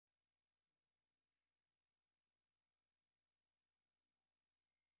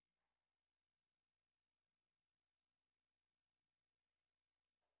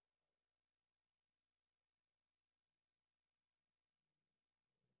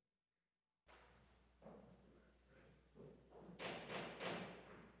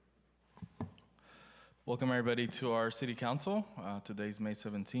Welcome everybody to our City Council. Today's May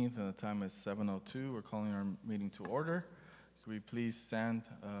 17th and the time is 7:02. We're calling our meeting to order. Could we please stand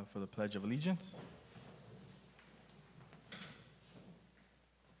for the Pledge of Allegiance?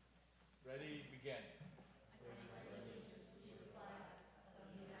 Ready, begin.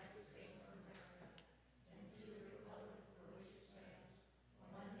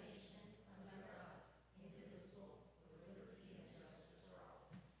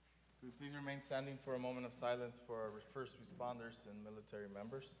 Could we please remain standing for a moment of silence for our first responders and military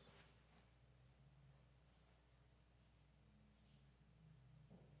members?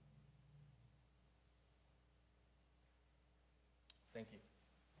 Thank you.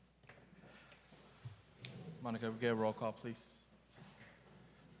 Monica, we get a roll call, please.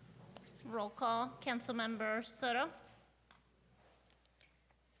 Roll call. Councilmember Soto.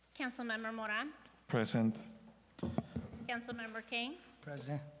 Councilmember Moran. Present. Councilmember King.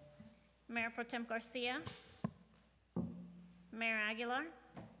 Present. Mayor Pro Tem Garcia. Mayor Aguilar.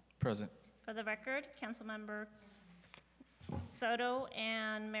 Present. For the record, Councilmember Soto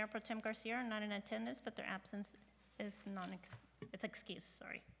and Mayor Pro Tem Garcia are not in attendance, but their absence is it's excused,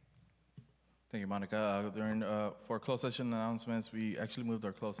 sorry. Thank you, Monica. For closed session announcements, we actually moved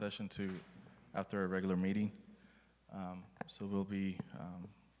our closed session to after a regular meeting. So we'll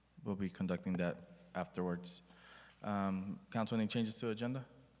be conducting that afterwards. Council, any changes to agenda?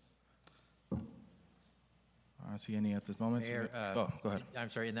 I don't see any at this moment. Mayor, go ahead. I'm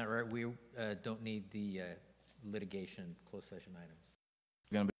sorry, in that right, we don't need the litigation closed session items.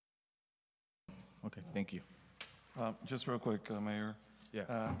 Okay, thank you. Just real quick, Mayor.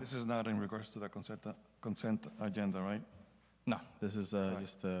 Yeah. This is not in regards to the consent agenda, right? No, this is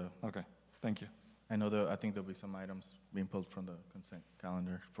just. Okay, thank you. I think there'll be some items being pulled from the consent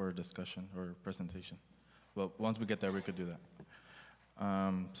calendar for discussion or presentation. Well, once we get there, we could do that.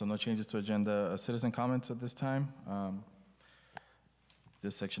 So no changes to agenda. Citizen comments at this time.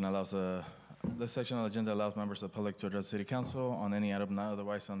 This section of the agenda allows members of the public to address the City Council on any item not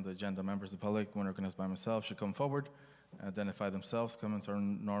otherwise on the agenda. Members of the public, when recognized by myself, should come forward and identify themselves. Comments are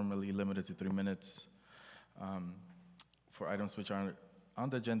normally limited to 3 minutes. For items which are on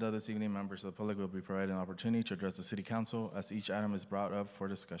the agenda this evening, members of the public will be provided an opportunity to address the City Council as each item is brought up for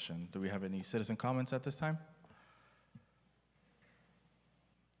discussion. Do we have any citizen comments at this time?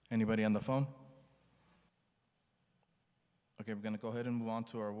 Anybody on the phone? Okay, we're going to go ahead and move on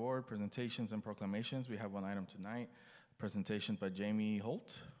to our award presentations and proclamations. We have one item tonight, presentation by Jamie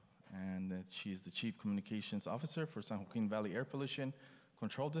Holt, and she's the Chief Communications Officer for San Joaquin Valley Air Pollution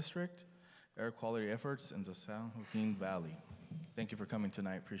Control District, Air Quality Efforts in the San Joaquin Valley. Thank you for coming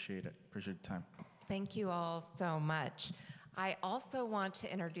tonight. Appreciate it. Appreciate the time. Thank you all so much. I also want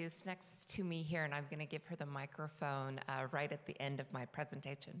to introduce next to me here, and I'm going to give her the microphone right at the end of my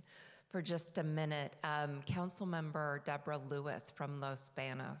presentation for just a minute, Councilmember Deborah Lewis from Los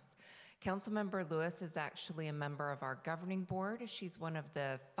Banos. Councilmember Lewis is actually a member of our governing board. She's one of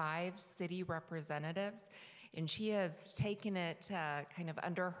the 5 city representatives, and she has taken it kind of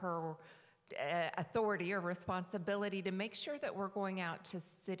under her authority or responsibility to make sure that we're going out to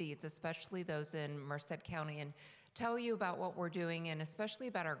cities, especially those in Merced County, and tell you about what we're doing and especially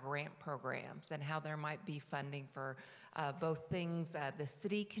about our grant programs and how there might be funding for both things the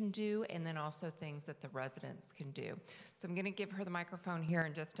city can do and then also things that the residents can do. So I'm going to give her the microphone here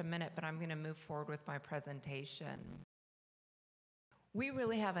in just a minute, but I'm going to move forward with my presentation. We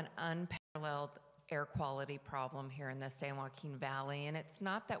really have an unparalleled air quality problem here in the San Joaquin Valley, and it's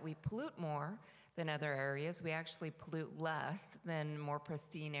not that we pollute more than other areas. We actually pollute less than more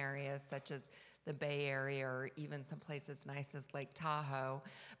pristine areas such as the Bay Area or even some places nice as Lake Tahoe.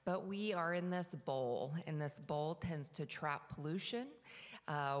 But we are in this bowl, and this bowl tends to trap pollution.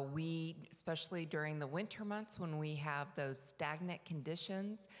 Especially during the winter months when we have those stagnant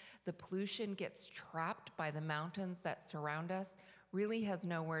conditions, the pollution gets trapped by the mountains that surround us, really has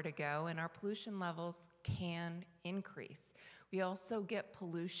nowhere to go, and our pollution levels can increase. We also get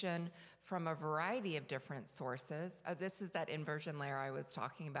pollution from a variety of different sources. This is that inversion layer I was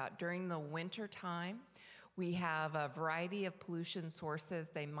talking about. During the winter time, we have a variety of pollution sources.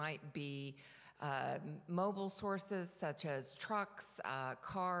 They might be mobile sources such as trucks,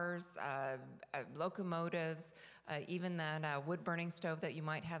 cars, locomotives, even that wood-burning stove that you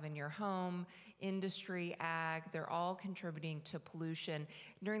might have in your home, industry, ag, they're all contributing to pollution.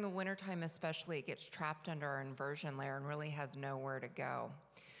 During the wintertime especially, it gets trapped under our inversion layer and really has nowhere to go.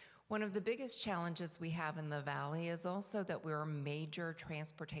 One of the biggest challenges we have in the valley is also that we're a major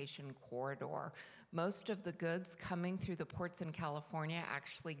transportation corridor. Most of the goods coming through the ports in California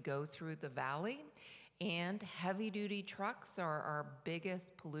actually go through the valley, And heavy-duty trucks are our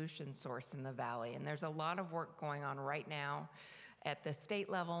biggest pollution source in the valley. And there's a lot of work going on right now at the state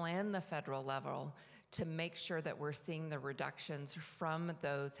level and the federal level to make sure that we're seeing the reductions from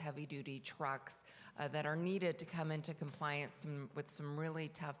those heavy-duty trucks that are needed to come into compliance with some really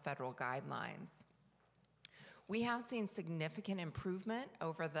tough federal guidelines. We have seen significant improvement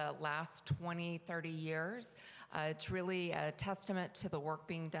over the last 20, 30 years. It's really a testament to the work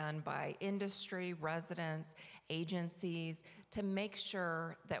being done by industry, residents, agencies, to make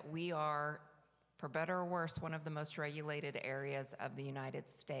sure that we are, for better or worse, one of the most regulated areas of the United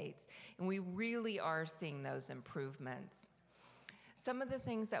States. And we really are seeing those improvements. Some of the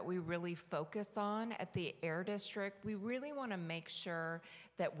things that we really focus on at the Air District, we really want to make sure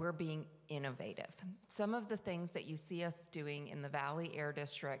that we're being innovative. Some of the things that you see us doing in the Valley Air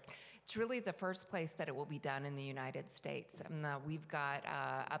District, it's really the first place that it will be done in the United States. We've got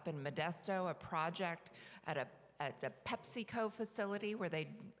up in Modesto a project at a PepsiCo facility where they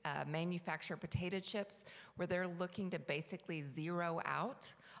manufacture potato chips, where they're looking to basically zero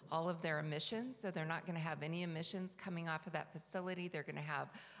out all of their emissions. So they're not going to have any emissions coming off of that facility. They're going to have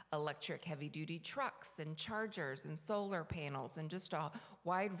electric heavy-duty trucks and chargers and solar panels and just a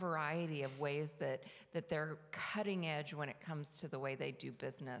wide variety of ways that they're cutting edge when it comes to the way they do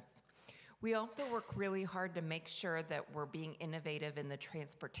business. We also work really hard to make sure that we're being innovative in the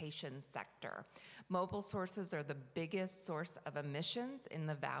transportation sector. Mobile sources are the biggest source of emissions in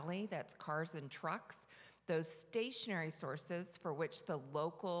the valley. That's cars and trucks. Those stationary sources for which the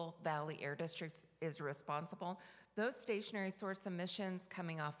local Valley Air District is responsible, those stationary source emissions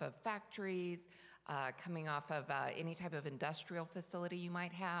coming off of factories, coming off of any type of industrial facility you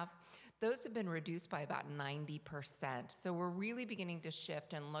might have, those have been reduced by about 90%. So we're really beginning to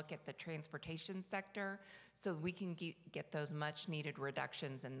shift and look at the transportation sector so we can get those much needed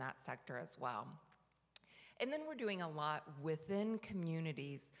reductions in that sector as well. And then we're doing a lot within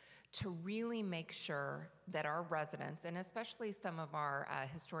communities to really make sure that our residents, and especially some of our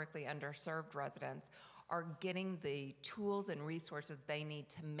historically underserved residents, are getting the tools and resources they need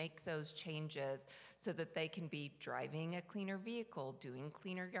to make those changes so that they can be driving a cleaner vehicle, doing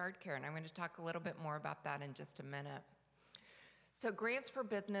cleaner yard care. And I'm going to talk a little bit more about that in just a minute. So grants for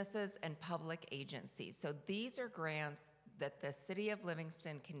businesses and public agencies. So these are grants that the City of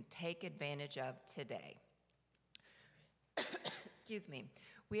Livingston can take advantage of today. Excuse me.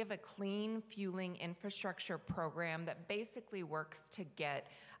 We have a clean fueling infrastructure program that basically works to get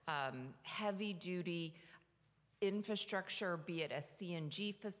heavy-duty infrastructure, be it a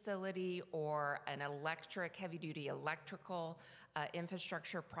CNG facility or an electric, heavy-duty electrical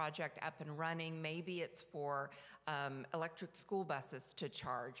infrastructure project up and running. Maybe it's for electric school buses to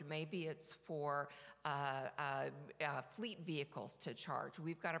charge. Maybe it's for fleet vehicles to charge.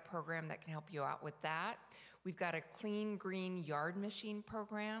 We've got a program that can help you out with that. We've got a clean green yard machine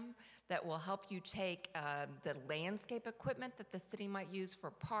program that will help you take the landscape equipment that the city might use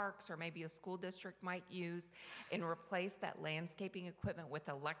for parks or maybe a school district might use and replace that landscaping equipment with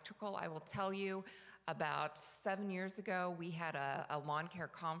electrical. I will tell you, about 7 years ago, we had a lawn care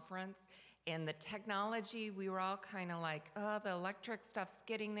conference, and the technology, we were all kind of like, oh, the electric stuff's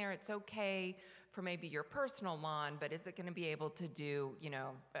getting there. It's okay for maybe your personal lawn, but is it going to be able to do, you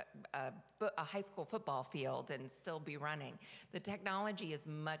know, a high school football field and still be running? The technology is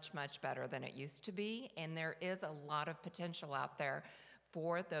much, much better than it used to be, and there is a lot of potential out there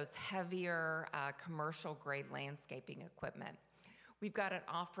for those heavier commercial-grade landscaping equipment. We've got an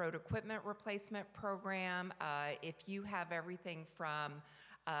off-road equipment replacement program. If you have everything from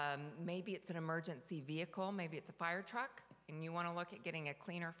maybe it's an emergency vehicle, maybe it's a fire truck, and you want to look at getting a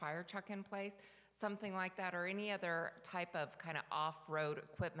cleaner fire truck in place, something like that, or any other type of kind of off-road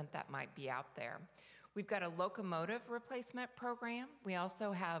equipment that might be out there. We've got a locomotive replacement program. We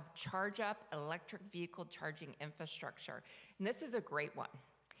also have charge-up electric vehicle charging infrastructure. And this is a great one.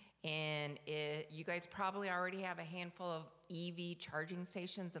 And you guys probably already have a handful of EV charging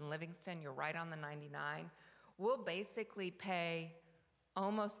stations in Livingston. You're right on the 99. We'll basically pay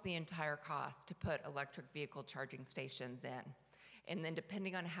almost the entire cost to put electric vehicle charging stations in. And then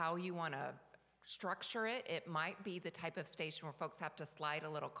depending on how you want to structure it, it might be the type of station where folks have to slide a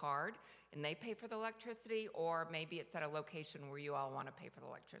little card and they pay for the electricity, or maybe it's at a location where you all want to pay for the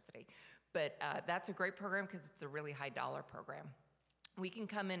electricity. But that's a great program because it's a really high dollar program. We can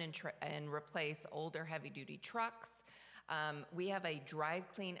come in and replace older heavy-duty trucks. We have a Drive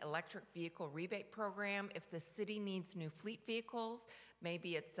Clean electric vehicle rebate program. If the city needs new fleet vehicles,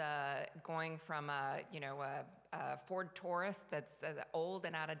 maybe it's going from a Ford Taurus that's old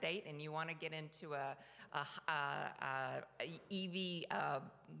and out of date, and you want to get into a EV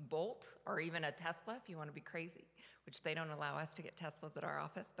Bolt, or even a Tesla if you want to be crazy, which they don't allow us to get Teslas at our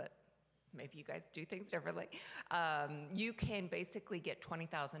office, but maybe you guys do things differently. You can basically get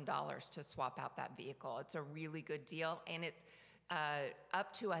 $20,000 to swap out that vehicle. It's a really good deal, and it's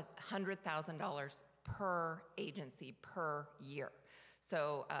up to $100,000 per agency per year.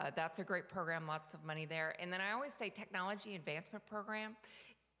 So that's a great program, lots of money there. And then I always say technology advancement program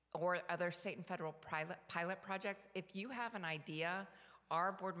or other state and federal pilot projects. If you have an idea,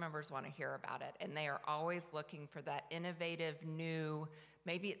 our board members want to hear about it, and they are always looking for that innovative, new,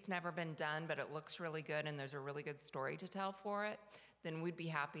 maybe it's never been done, but it looks really good and there's a really good story to tell for it, then we'd be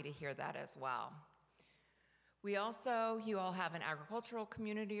happy to hear that as well. We also, you all have an agricultural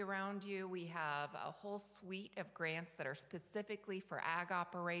community around you. We have a whole suite of grants that are specifically for ag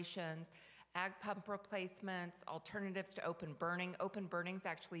operations, ag pump replacements, alternatives to open burning. Open burning's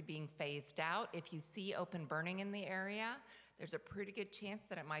actually being phased out. If you see open burning in the area, there's a pretty good chance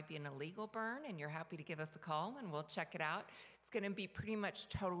that it might be an illegal burn, and you're happy to give us a call and we'll check it out. It's going to be pretty much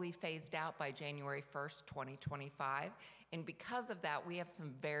totally phased out by January 1st, 2025. And because of that, we have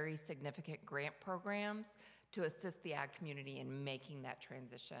some very significant grant programs to assist the ag community in making that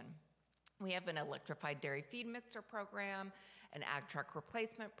transition. We have an electrified dairy feed mixer program, an ag truck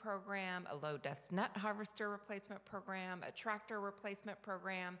replacement program, a low dust nut harvester replacement program, a tractor replacement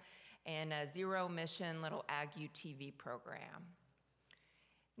program, and a zero emission little ag UTV program.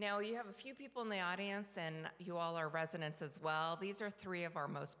 Now, you have a few people in the audience, and you all are residents as well. These are 3 of our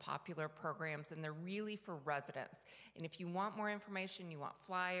most popular programs, and they're really for residents. And if you want more information, you want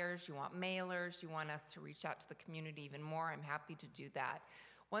flyers, you want mailers, you want us to reach out to the community even more, I'm happy to do that.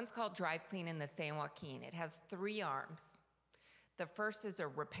 One's called Drive Clean in the San Joaquin. It has 3 arms. The first is a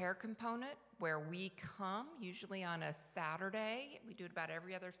repair component where we come, usually on a Saturday, we do it about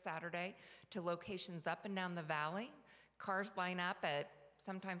every other Saturday, to locations up and down the valley. Cars line up at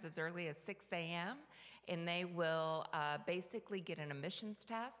sometimes as early as 6 a.m., and they will basically get an emissions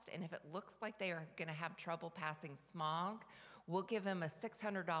test, and if it looks like they are gonna have trouble passing smog, we'll give them a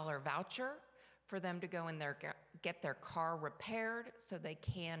 $600 voucher for them to go in there, get their car repaired so they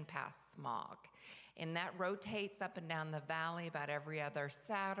can pass smog. And that rotates up and down the valley about every other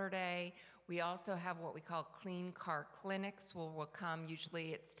Saturday. We also have what we call clean car clinics, where we'll come,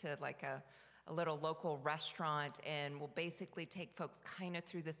 usually it's to like a little local restaurant, and we'll basically take folks kind of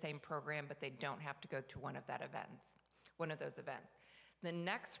through the same program, but they don't have to go to one of those events. The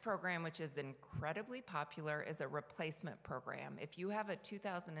next program, which is incredibly popular, is a replacement program. If you have a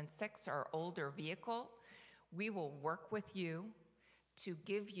 2006 or older vehicle, we will work with you to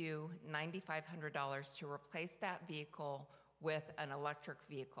give you $9,500 to replace that vehicle with an electric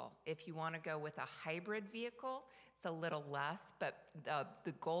vehicle. If you want to go with a hybrid vehicle, it's a little less, but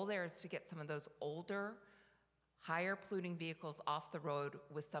the goal there is to get some of those older, higher polluting vehicles off the road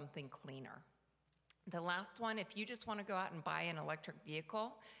with something cleaner. The last one, if you just want to go out and buy an electric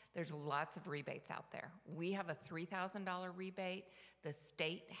vehicle, there's lots of rebates out there. We have a $3,000 rebate. The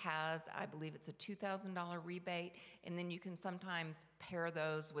state has, I believe it's a $2,000 rebate, and then you can sometimes pair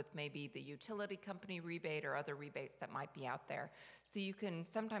those with maybe the utility company rebate or other rebates that might be out there. So you can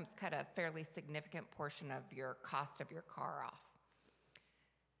sometimes cut a fairly significant portion of your cost of your car off.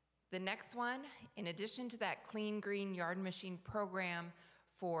 The next one, in addition to that Clean Green Yard Machine program,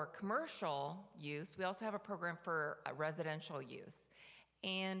 for commercial use, we also have a program for residential use.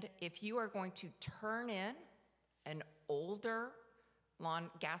 And if you are going to turn in an older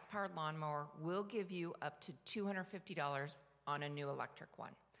gas-powered lawnmower, we'll give you up to $250 on a new electric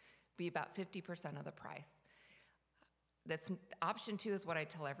one. Be about 50% of the price. That's option 2 is what I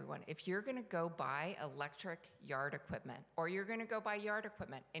tell everyone. If you're gonna go buy electric yard equipment, or you're gonna go buy yard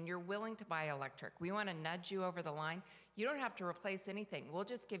equipment and you're willing to buy electric, we wanna nudge you over the line. You don't have to replace anything. We'll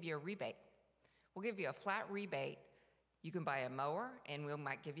just give you a rebate. We'll give you a flat rebate. You can buy a mower and we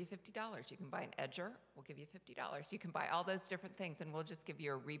might give you $50. You can buy an edger, we'll give you $50. You can buy all those different things and we'll just give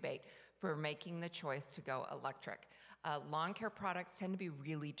you a rebate for making the choice to go electric. Lawn care products tend to be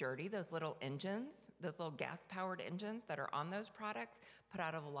really dirty. Those little engines, those little gas-powered engines that are on those products put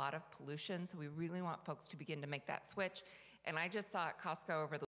out a lot of pollution, so we really want folks to begin to make that switch. And I just saw at Costco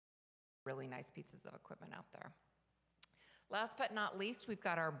over the really nice pieces of equipment out there. Last but not least, we've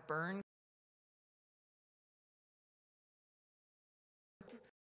got our burn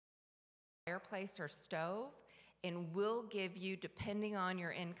fireplace or stove, and we'll give you, depending on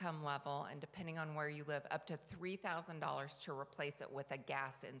your income level and depending on where you live, up to $3,000 to replace it with a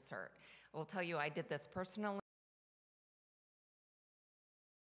gas insert. I will tell you, I did this personally.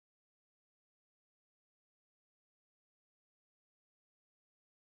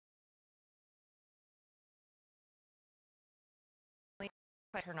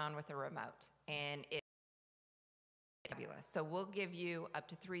 Turn on with a remote, and it's fabulous. So we'll give you up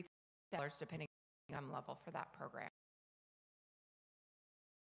to $3,000 depending on income level for that program.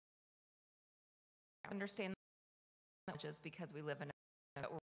 Understand just because we live in a,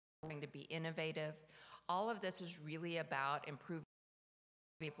 we're going to be innovative. All of this is really about improving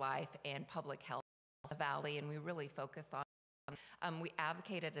life and public health in the Valley, and we really focus on. We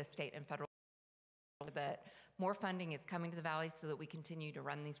advocate at a state and federal that more funding is coming to the Valley so that we continue to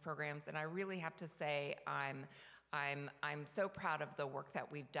run these programs. And I really have to say I'm so proud of the work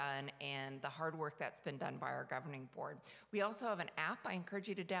that we've done and the hard work that's been done by our governing board. We also have an app I encourage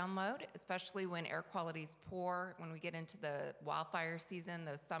you to download, especially when air quality is poor, when we get into the wildfire season,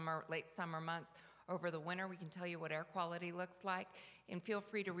 those late summer months. Over the winter, we can tell you what air quality looks like. And feel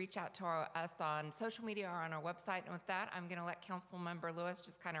free to reach out to us on social media or on our website. And with that, I'm going to let Councilmember Lewis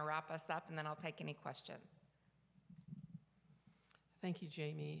just kind of wrap us up, and then I'll take any questions. Thank you,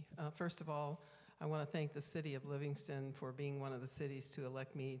 Jamie. First of all, I want to thank the city of Livingston for being one of the cities to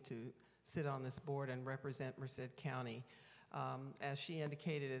elect me to sit on this board and represent Merced County. As she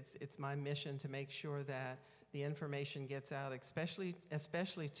indicated, it's my mission to make sure that the information gets out,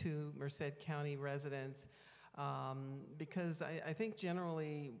 especially to Merced County residents, because I think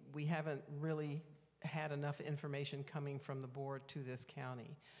generally we haven't really had enough information coming from the board to this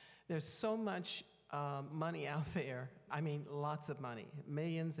county. There's so much money out there. I mean, lots of money,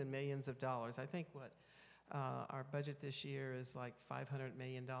 millions and millions of dollars. I think what our budget this year is like $500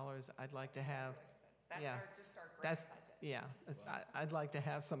 million. I'd like to have, That's yeah, just our grant budget. yeah, I'd like to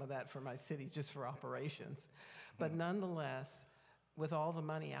have some of that for my city just for operations. But nonetheless, with all the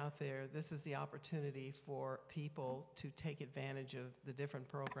money out there, this is the opportunity for people to take advantage of the different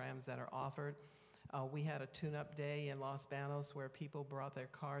programs that are offered. We had a tune-up day in Los Banos where people brought their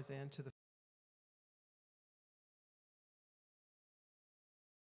cars into the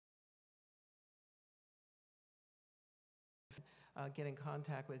get in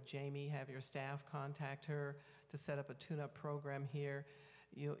contact with Jamie, have your staff contact her to set up a tune-up program here.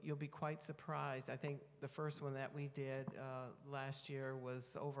 You'll be quite surprised. I think the first one that we did last year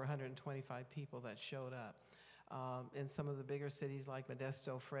was over 125 people that showed up. In some of the bigger cities like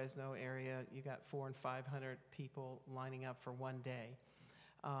Modesto, Fresno area, you got 400 and 500 people lining up for one day.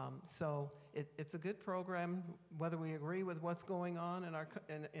 So it's a good program. Whether we agree with what's going on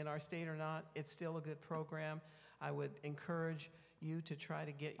in our state or not, it's still a good program. I would encourage you to try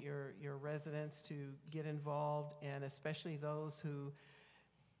to get your residents to get involved, and especially those who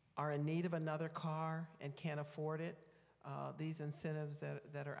are in need of another car and can't afford it. These incentives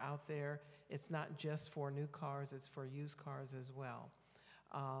that are out there, it's not just for new cars, it's for used cars as well.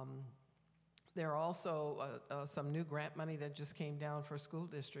 There are also some new grant money that just came down for school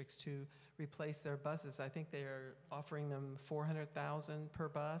districts to replace their buses. I think they're offering them $400,000 per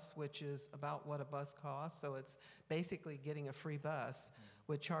bus, which is about what a bus costs. So it's basically getting a free bus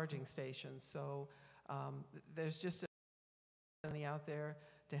with charging stations. So there's just money out there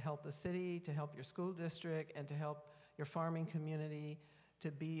to help the city, to help your school district, and to help your farming community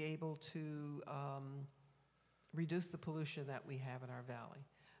to be able to reduce the pollution that we have in our valley.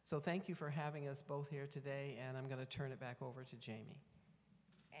 So thank you for having us both here today, and I'm going to turn it back over to Jamie.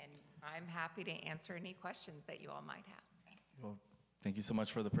 And I'm happy to answer any questions that you all might have. Well, thank you so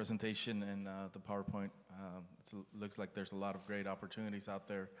much for the presentation and the PowerPoint. It looks like there's a lot of great opportunities out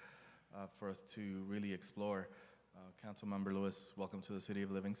there for us to really explore. Councilmember Lewis, welcome to the city of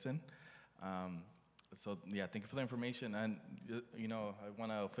Livingston. So yeah, thank you for the information. And you know, I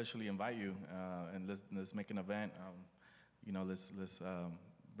want to officially invite you and let's make an event. You know, let's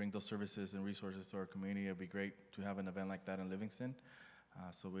bring those services and resources to our community. It'd be great to have an event like that in Livingston.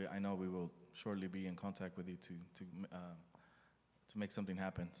 So I know we will shortly be in contact with you to make something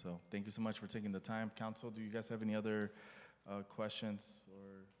happen. So thank you so much for taking the time. Council, do you guys have any other questions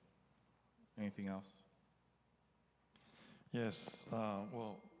or anything else? Yes,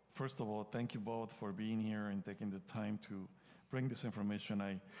 well, first of all, thank you both for being here and taking the time to bring this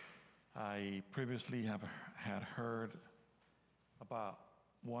information. I previously had heard about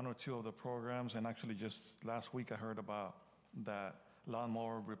one or two of the programs, and actually just last week I heard about that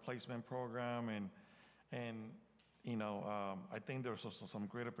lawnmower replacement program, and you know, I think there's also some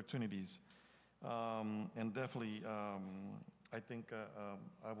great opportunities, and definitely I think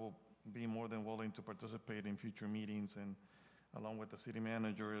I will be more than willing to participate in future meetings and along with the city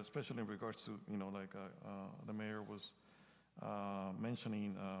manager, especially in regards to, like the mayor was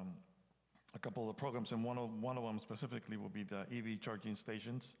mentioning a couple of the programs, and one of them specifically will be the EV charging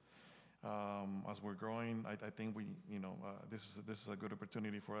stations. As we're growing, I think this is a good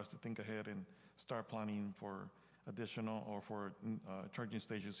opportunity for us to think ahead and start planning for additional or for charging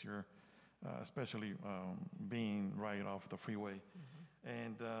stations here, especially being right off the freeway.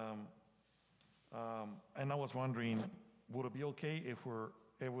 And I was wondering, would it be okay if we're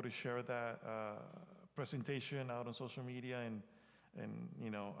able to share that presentation out on social media? And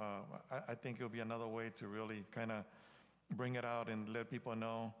I think it'll be another way to really kind of bring it out and let people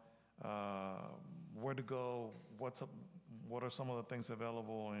know where to go, what are some of the things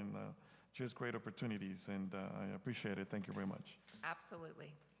available, and just great opportunities. And I appreciate it. Thank you very much.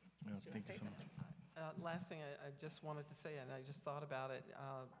 Absolutely. Yeah, thank you so much. Last thing I just wanted to say, and I just thought about it,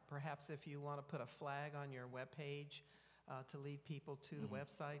 perhaps if you want to put a flag on your webpage to lead people to the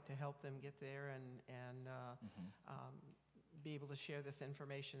website to help them get there and be able to share this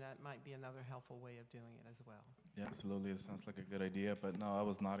information, that might be another helpful way of doing it as well. Yeah, absolutely. It sounds like a good idea. But no, I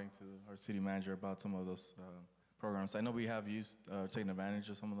was nodding to our city manager about some of those programs. I know we have taken advantage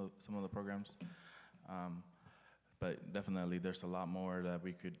of some of the programs, but definitely there's a lot more that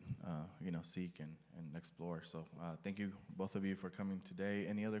we could seek and explore. So thank you, both of you, for coming today.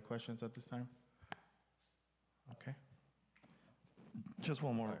 Any other questions at this time? Okay. Just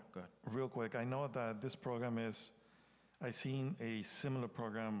one more, All right, go ahead. real quick. I know that this program I've seen a similar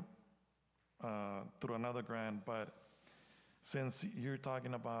program through another grant, but since you're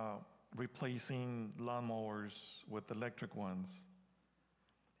talking about replacing lawnmowers with electric ones,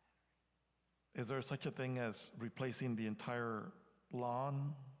 is there such a thing as replacing the entire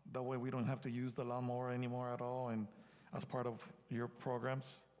lawn? That way we don't have to use the lawnmower anymore at all, and as part of your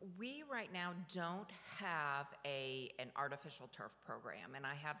programs? We right now don't have an artificial turf program, and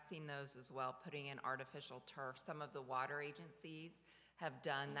I have seen those as well, putting in artificial turf. Some of the water agencies have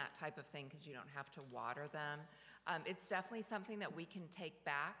done that type of thing because you don't have to water them. It's definitely something that we can take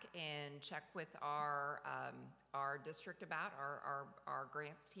back and check with our district about, our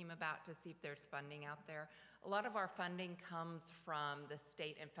grants team about, to see if there's funding out there. A lot of our funding comes from the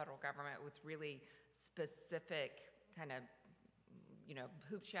state and federal government with really specific kind of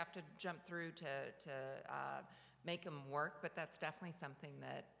hoops you have to jump through to make them work, but that's definitely something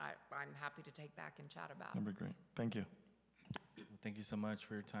that I'm happy to take back and chat about. That'd be great. Thank you. Well, thank you so much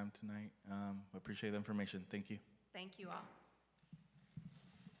for your time tonight. Appreciate the information. Thank you. Thank you all.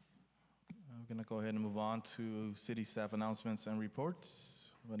 I'm going to go ahead and move on to city staff announcements and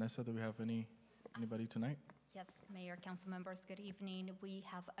reports. Vanessa, do we have anybody tonight? Yes, Mayor, council members, good evening. We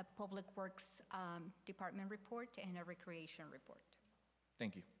have a Public Works Department report and a Recreation report.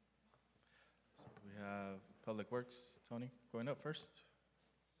 Thank you. So we have Public Works. Tony, going up first.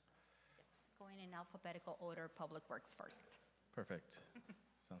 Going in alphabetical order, Public Works first. Perfect.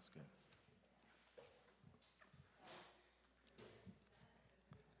 Sounds good.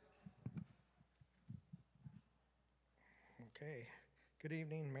 Okay. Good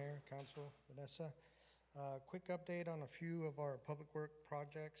evening, Mayor, Council, Vanessa. Quick update on a few of our public work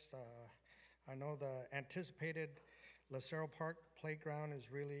projects. I know the anticipated Lucero Park playground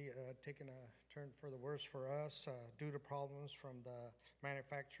is really taking a turn for the worse for us due to problems from the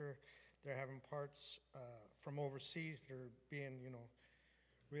manufacturer. They're having parts from overseas that are being,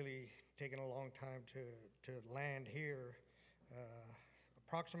 really taking a long time to land here.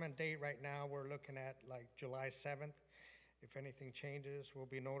 Approximate date right now, we're looking at like July 7th. If anything changes, we'll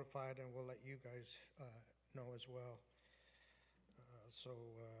be notified and we'll let you guys know as well.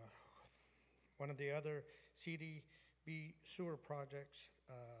 One of the other CDB sewer projects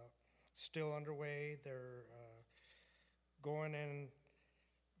still underway. They're going and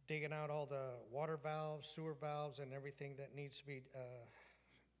digging out all the water valves, sewer valves, and everything that needs to be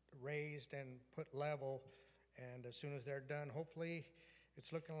raised and put level. And as soon as they're done, hopefully,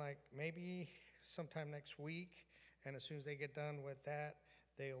 it's looking like maybe sometime next week. And as soon as they get done with that,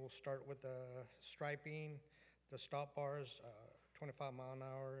 they'll start with the striping, the stop bars, 25 mile an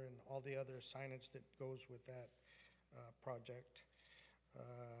hour, and all the other signage that goes with that project.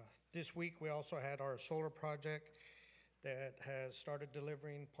 This week, we also had our solar project that has started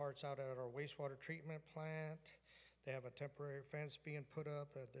delivering parts out at our wastewater treatment plant. They have a temporary fence being put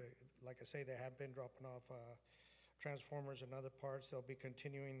up. Like I say, they have been dropping off transformers and other parts. They'll be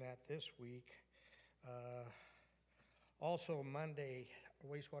continuing that this week. Also, Monday,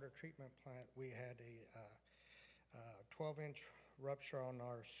 wastewater treatment plant, we had a 12-inch rupture on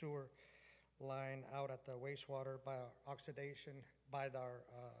our sewer line out at the wastewater by our oxidation by our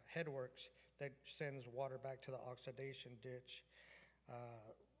headworks that sends water back to the oxidation ditch.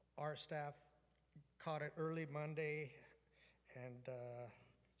 Our staff caught it early Monday, and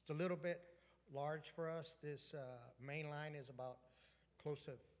it's a little bit large for us. This main line is about close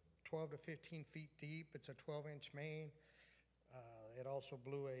to 12 to 15 feet deep. It's a 12-inch main. It also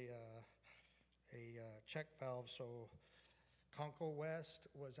blew a check valve, so Conco West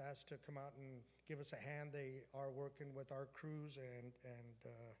was asked to come out and give us a hand. They are working with our crews, and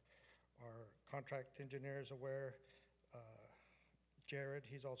our contract engineer is aware. Jared,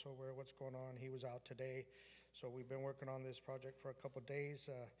 he's also aware of what's going on. He was out today. So we've been working on this project for a couple days.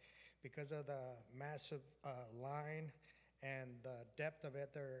 Because of the massive line and the depth of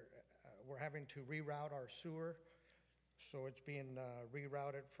it, we're having to reroute our sewer. So it's being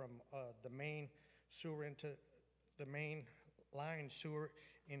rerouted from the main sewer into the main line sewer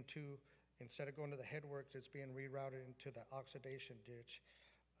into, instead of going to the headworks, it's being rerouted into the oxidation ditch.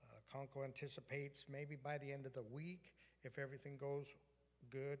 Conco anticipates maybe by the end of the week, if everything goes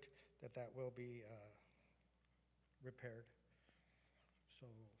good, that will be repaired. So,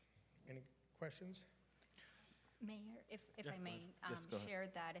 any questions? Mayor, if I may Yes, go ahead. share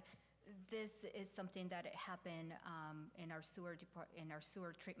that, this is something that happened in our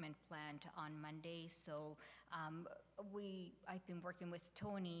sewer treatment plant on Monday. So I've been working with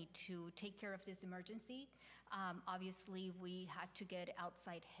Tony to take care of this emergency. Obviously, we had to get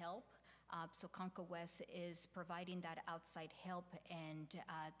outside help. So Conco West is providing that outside help and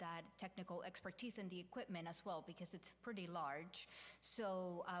that technical expertise and the equipment as well, because it's pretty large.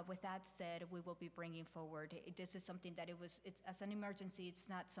 So with that said, we will be bringing forward, this is something that it's as an emergency, it's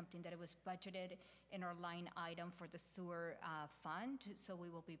not something that it was budgeted in our line item for the sewer fund. So we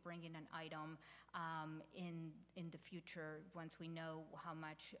will be bringing an item in the future once we know how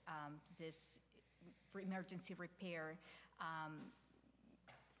much this emergency repair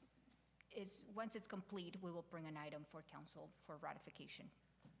once it's complete, we will bring an item for council for ratification.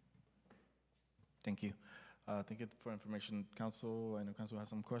 Thank you. Thank you for information, Council. I know Council has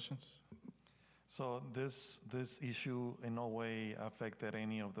some questions. So this issue in no way affected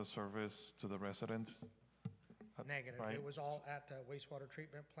any of the service to the residents? Negative. Right. It was all at the wastewater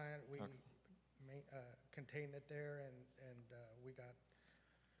treatment plant. We Okay. contained it there, and we got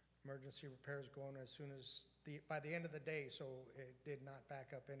emergency repairs going as soon as by the end of the day, so it did not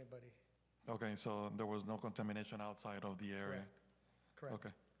back up anybody. Okay, so there was no contamination outside of the area? Correct.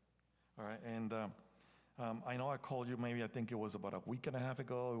 Okay. All right, and I know I called you maybe, I think it was about a week and a half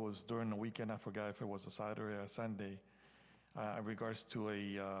ago. It was during the weekend. I forgot if it was a Saturday or a Sunday. In regards to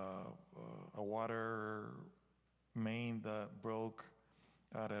a water main that broke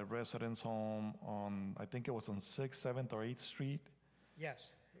at a residence home on, I think it was on 6th, 7th, or 8th Street.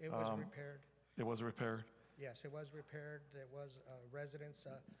 Yes, it was repaired. It was repaired? Yes, it was repaired. It was residents.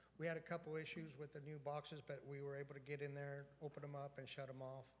 We had a couple issues with the new boxes, but we were able to get in there, open them up, and shut them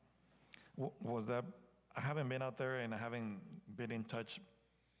off. Was that, I haven't been out there and I haven't been in touch,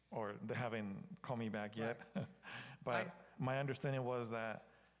 or they haven't called me back yet. Right. But my understanding was that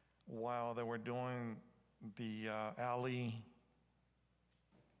while they were doing the alley,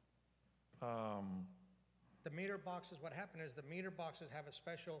 The meter boxes, what happened is the meter boxes have a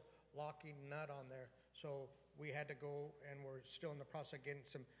special locking nut on there. So we had to go, and we're still in the process of getting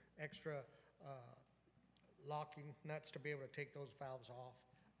some extra locking nuts to be able to take those valves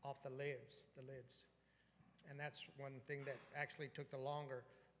off the lids. And that's one thing that actually took the longer.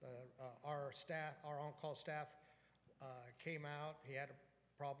 Our on-call staff came out. He had a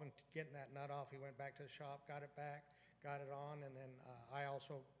problem getting that nut off. He went back to the shop, got it back, got it on, and then I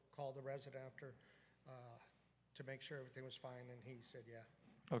also called the resident after to make sure everything was fine, and he said, yeah.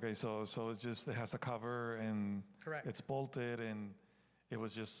 okay, so it's just, it has a cover and Correct. it's bolted, and it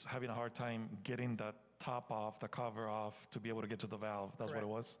was just having a hard time getting the top off, the cover off, to be able to get to the valve. That's what it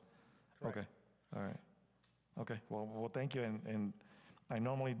was? Correct. Okay, all right. Okay, well, thank you, and I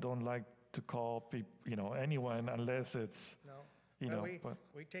normally don't like to call anyone unless it's, No. but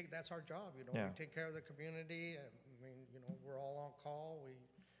We take, that's our job, Yeah. We take care of the community. I mean, we're all on call. We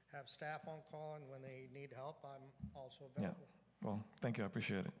have staff on call, and when they need help, I'm also yeah. available. Well, thank you, I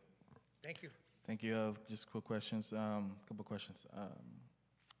appreciate it. Thank you. Thank you. Just quick questions, couple questions.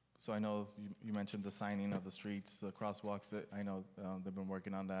 So I know you mentioned the signing of the streets, the crosswalks. I know they've been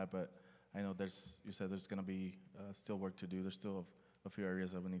working on that, but I know you said there's going to be still work to do. There's still a few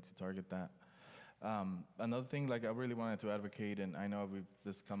areas that we need to target that. Another thing, I really wanted to advocate, and I know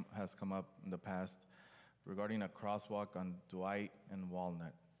this has come up in the past, regarding a crosswalk on Dwight and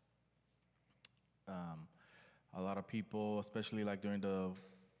Walnut. A lot of people, especially during the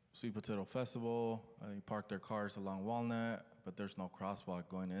Sweet Potato Festival, park their cars along Walnut, but there's no crosswalk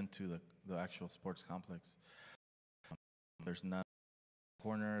going into the actual sports complex. There's none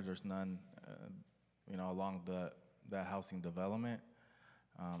corner, there's none, along that housing development.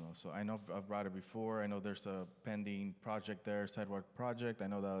 So I know I've brought it before. I know there's a pending project there, sidewalk project. I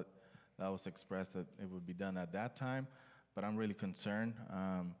know that was expressed that it would be done at that time, but I'm really concerned.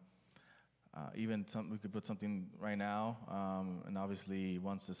 We could put something right now, and obviously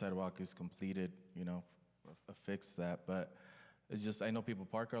once the sidewalk is completed, fix that. But it's just, I know people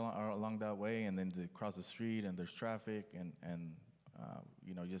park along that way, and then they cross the street, and there's traffic, and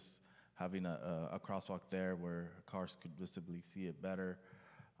just having a crosswalk there where cars could visibly see it better,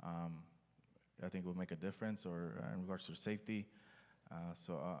 I think will make a difference, or in regards to safety.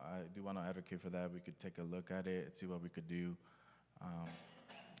 So I do want to advocate for that. We could take a look at it and see what we could do.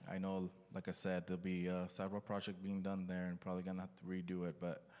 I know, like I said, there'll be a sidewalk project being done there, and probably gonna have to redo it,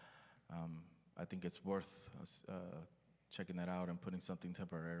 but I think it's worth checking that out and putting something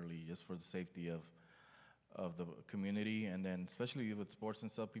temporarily just for the safety of the community. And then especially with sports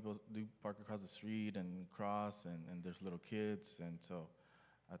and stuff, people do park across the street and cross, and there's little kids, and so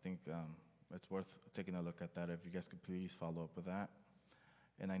I think it's worth taking a look at that. If you guys could please follow up with that.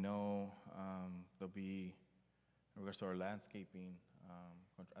 And I know there'll be, in regards to our landscaping,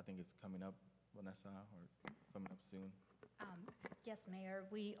 I think it's coming up, Vanessa, or coming up soon. Yes, Mayor,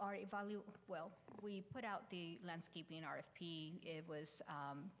 we are we put out the landscaping RFP. It was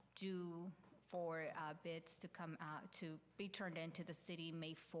due for bids to come out, to be turned into the city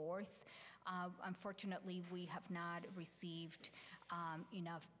May 4th. Unfortunately, we have not received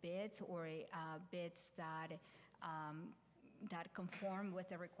enough bids or bids that conform with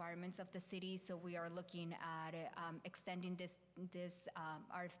the requirements of the city. So we are looking at extending this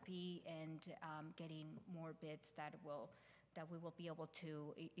RFP and getting more bids that we will be able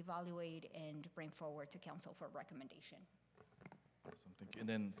to evaluate and bring forward to council for recommendation. Awesome, thank you. And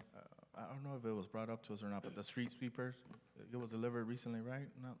then I don't know if it was brought up to us or not, but the street sweepers, it was delivered recently, right?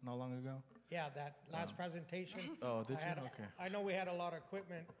 Not long ago. Yeah, that last presentation. Oh, did you? Okay. I know we had a lot of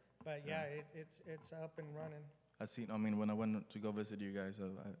equipment, but yeah, it's up and running. When I went to go visit you guys,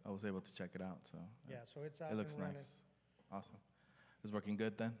 I was able to check it out. So Yeah, so it's up it and looks running. nice. Awesome. It's working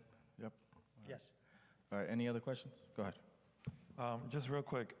good then? Yep. Yes. All right, any other questions? Go ahead. Just real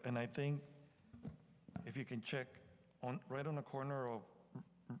quick, and I think if you can check right on the corner of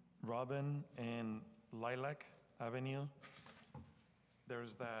Robin and Lilac Avenue,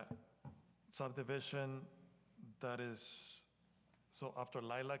 there's that subdivision that is, so after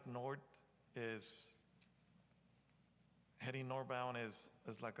Lilac North is heading northbound is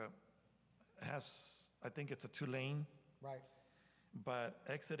like I think it's a 2-lane, Right. but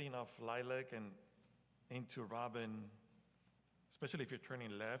exiting off Lilac and into Robin, especially if you're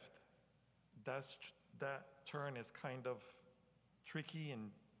turning left, that turn is kind of tricky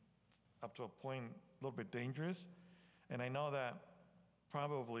and up to a point a little bit dangerous. And I know that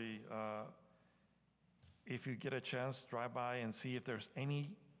probably if you get a chance, drive by and see if there's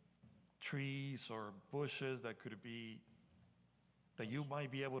any trees or bushes that you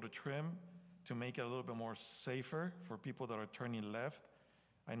might be able to trim to make it a little bit more safer for people that are turning left.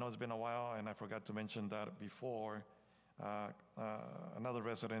 I know it's been a while, and I forgot to mention that before. Another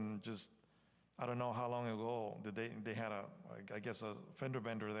resident just, I don't know how long ago, they had a fender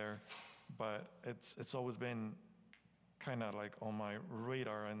bender there, but it's always been kind of like on my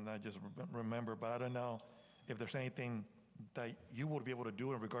radar, and I just remember, but I don't know if there's anything that you would be able to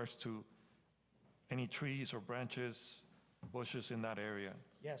do in regards to any trees or branches, bushes in that area.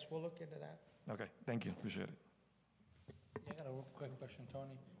 Yes, we'll look into that. Okay, thank you, appreciate it. Yeah, I got a quick question,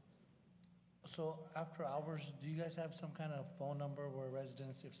 Tony. So after hours, do you guys have some kind of phone number where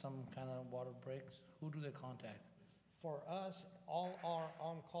residents, if some kind of water breaks, who do they contact? For us, all our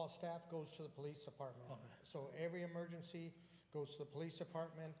on-call staff goes to the police department. Okay. So every emergency goes to the police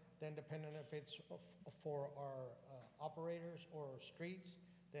department, then depending if it's for our operators or streets,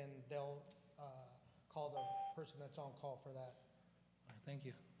 then they'll call the person that's on call for that. All right, thank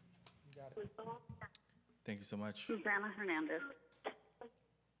you. You got it. Thank you so much. Susanna Hernandez.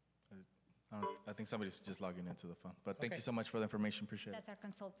 I think somebody's just logging into the phone. But thank Okay. you so much for the information. Appreciate it. That's our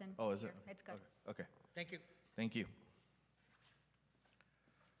consultant. Oh, is it? here. It's good. Okay. Thank you. Thank you.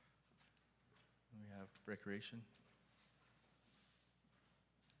 We have recreation.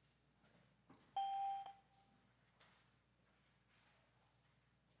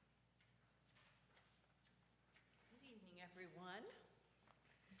 Good evening, everyone.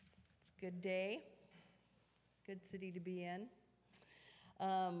 It's a good day, good city to be in.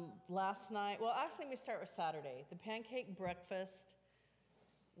 Last night, well, actually, let me start with Saturday. The pancake breakfast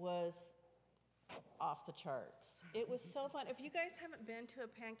was off the charts. It was so fun. If you guys haven't been to a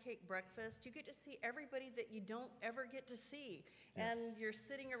pancake breakfast, you get to see everybody that you don't ever get to see. And Yes. you're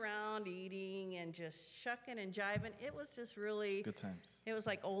sitting around eating and just shucking and jiving. It was just really, Good times. it was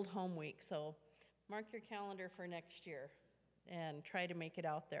like old home week. So mark your calendar for next year and try to make it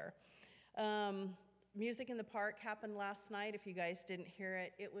out there. Music in the Park happened last night. If you guys didn't hear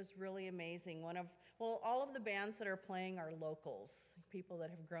it, it was really amazing. All of the bands that are playing are locals, people that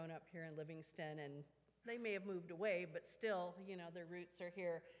have grown up here in Livingston, and they may have moved away, but still, their roots are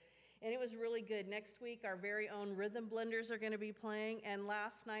here. And it was really good. Next week, our very own Rhythm Blenders are going to be playing, and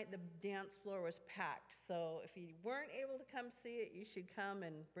last night the dance floor was packed. So if you weren't able to come see it, you should come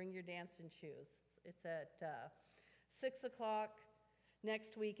and bring your dancing shoes. It's at 6 o'clock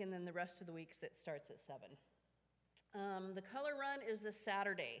next week, and then the rest of the week it starts at 7. The color run is this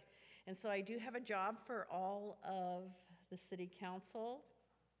Saturday, and so I do have a job for all of the city council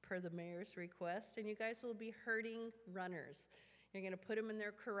per the mayor's request, and you guys will be herding runners. You're going to put them in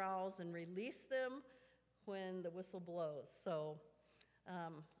their corrals and release them when the whistle blows. So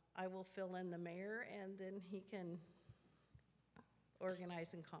I will fill in the mayor, and then he can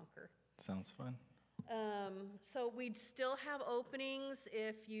organize and conquer. Sounds fun. So we still have openings.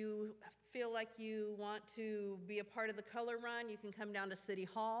 If you feel like you want to be a part of the color run, you can come down to City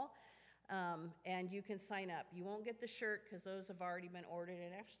Hall, and you can sign up. You won't get the shirt because those have already been ordered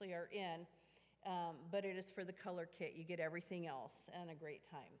and actually are in, but it is for the color kit. You get everything else and a great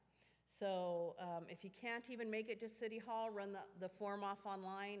time. So if you can't even make it to City Hall, run the form off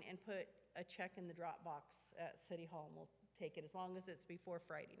online and put a check in the drop box at City Hall, and we'll take it as long as it's before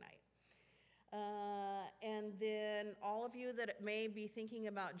Friday night. And then all of you that may be thinking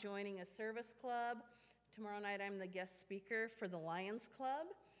about joining a service club, tomorrow night I'm the guest speaker for the Lions Club.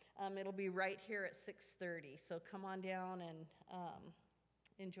 It'll be right here at 6:30, so come on down and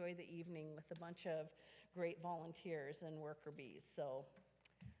enjoy the evening with a bunch of great volunteers and worker bees. So,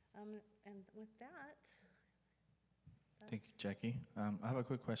 and with that, Thank you, Jackie. I have a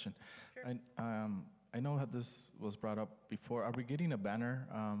quick question. Sure. I know that this was brought up before. Are we getting a banner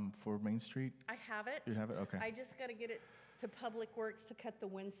for Main Street? I have it. You have it? Okay. I just got to get it to Public Works to cut the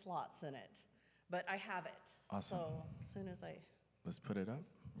wind slots in it, but I have it. Awesome. So as soon as I, Let's put it up.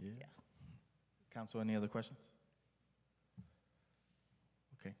 Yeah. Yeah. Council, any other questions?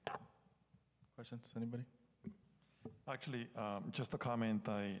 Okay. Questions, anybody? Actually, just a comment.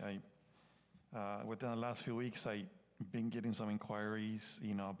 Within the last few weeks, I've been getting some inquiries,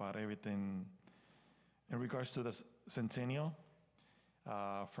 about everything in regards to the centennial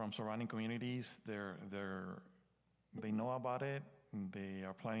from surrounding communities. They know about it. And they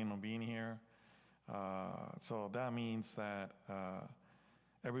are planning on being here. So that means that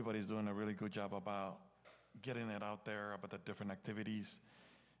everybody's doing a really good job about getting it out there, about the different activities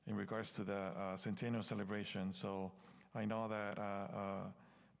in regards to the centennial celebration. So I know that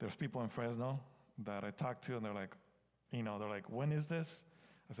there's people in Fresno that I talked to, and they're like, when is this?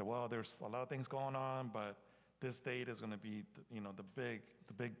 I said, well, there's a lot of things going on, but this date is going to be,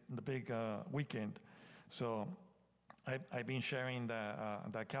 the big weekend. So I've been sharing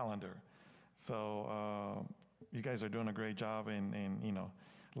that calendar. So you guys are doing a great job, and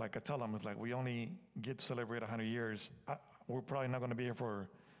like I tell them, it's like we only get to celebrate 100 years. We're probably not going to be here for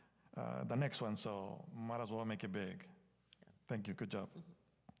the next one, so might as well make it big. Thank you. Good job.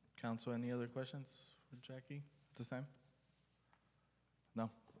 Council, any other questions for Jackie at this time? No?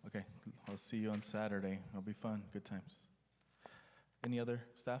 Okay. I'll see you on Saturday. It'll be fun. Good times. Any other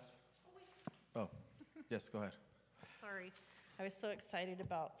staff? Oh, yes, go ahead. sorry. I was so excited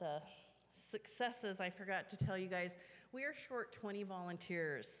about the successes. I forgot to tell you guys, we are short 20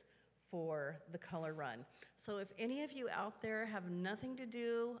 volunteers for the color run. So if any of you out there have nothing to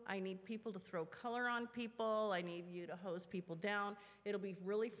do, I need people to throw color on people, I need you to hose people down. It'll be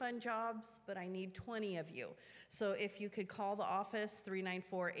really fun jobs, but I need 20 of you. So if you could call the office,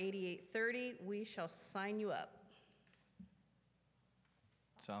 394-8830, we shall sign you up.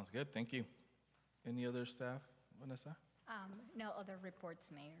 Sounds good. Thank you. Any other staff, Vanessa? No other reports,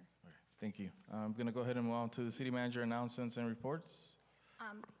 Mayor. Okay, thank you. I'm going to go ahead and move on to the city manager announcements and reports.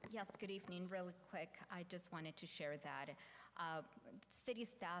 Yes, good evening. Really quick, I just wanted to share that city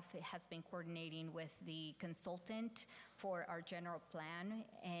staff has been coordinating with the consultant for our general plan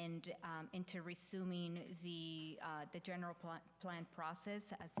and into resuming the general plan process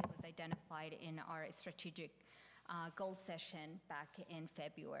as it was identified in our strategic goal session back in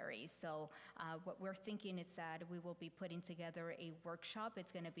February. So what we're thinking is that we will be putting together a workshop.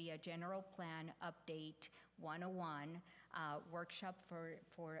 It's going to be a general plan update 101 workshop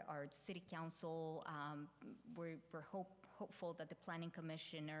for our city council. We're hopeful that the planning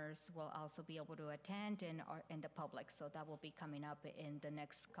commissioners will also be able to attend and the public. So that will be coming up in the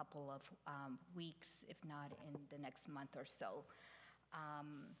next couple of weeks, if not in the next month or so.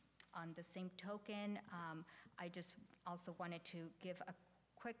 On the same token, I just also wanted to give a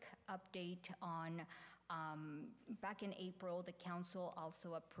quick update on, back in April, the council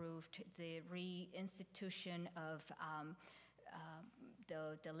also approved the reinstitution of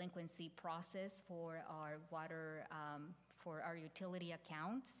the delinquency process for our water, for our utility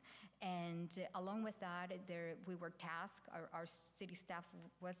accounts. And along with that, we were tasked, our city staff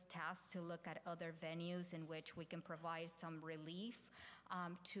was tasked to look at other venues in which we can provide some relief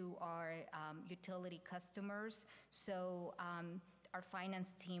to our utility customers. So our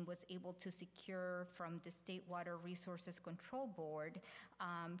finance team was able to secure from the State Water Resources Control Board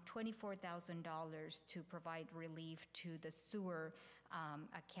 $24,000 to provide relief to the sewer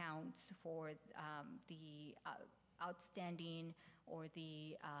accounts for the outstanding or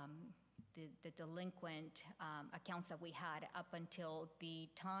the delinquent accounts that we had up until the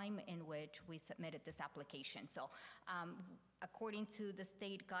time in which we submitted this application. So according to the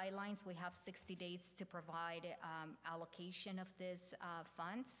state guidelines, we have 60 days to provide allocation of this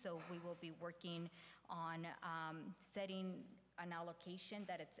fund. So we will be working on setting an allocation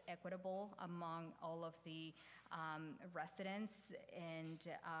that it's equitable among all of the residents and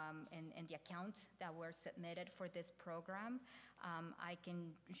the accounts that were submitted for this program. I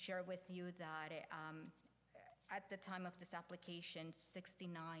can share with you that at the time of this application,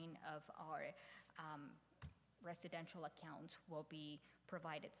 69 of our residential accounts will be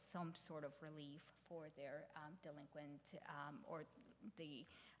provided some sort of relief for their delinquent or the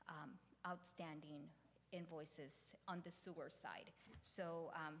outstanding invoices on the sewer side.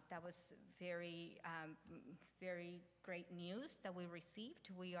 So that was very, very great news that we received.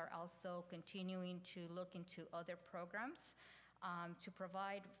 We are also continuing to look into other programs to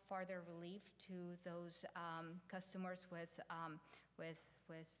provide further relief to those customers with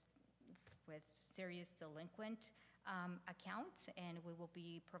serious delinquent accounts, and we will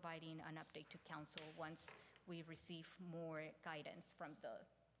be providing an update to council once we receive more guidance from the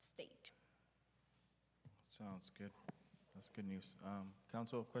state. Sounds good. That's good news.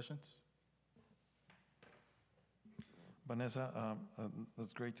 Council, questions? Vanessa,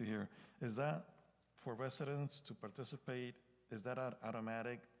 that's great to hear. Is that for residents to participate, is that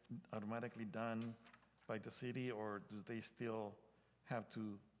automatically done by the city, or do they still have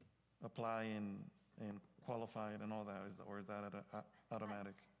to apply and qualify and all that, or is that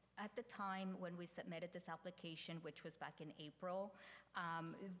automatic? At the time when we submitted this application, which was back in April,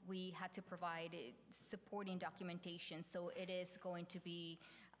 we had to provide supporting documentation. So it is going to be,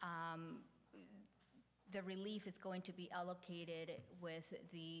 the relief is going to be allocated with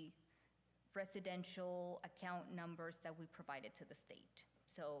the residential account numbers that we provided to the state.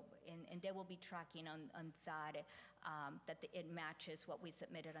 So, and they will be tracking on that, that it matches what we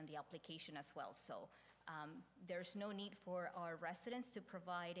submitted on the application as well. So there's no need for our residents to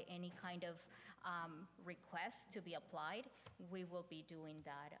provide any kind of request to be applied. We will be doing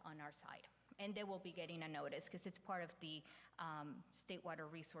that on our side. And they will be getting a notice because it's part of the State Water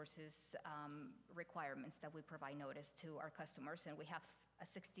Resources requirements that we provide notice to our customers, and we have a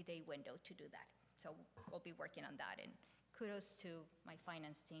 60-day window to do that. So we'll be working on that. And kudos to my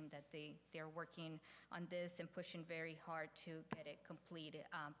finance team that they're working on this and pushing very hard to get it completed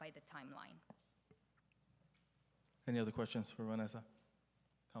by the timeline. Any other questions for Vanessa?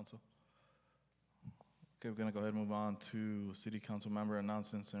 Council? Okay, we're gonna go ahead and move on to city council member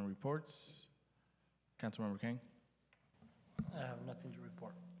announcements and reports. Councilmember King? I have nothing to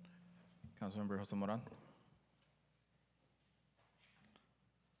report. Councilmember Jose Moran?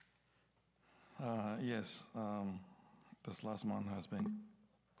 Yes, this last month has been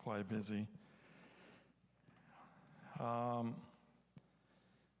quite busy.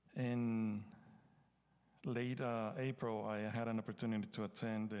 In late April, I had an opportunity to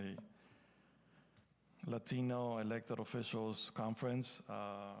attend a Latino elected officials conference,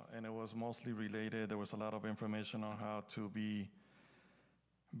 and it was mostly related. There was a lot of information on how to be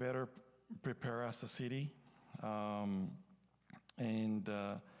better prepared as a city.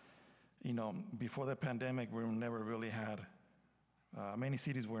 You know, before the pandemic, we never really had, many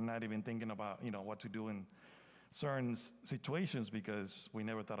cities were not even thinking about, you know, what to do in certain situations because we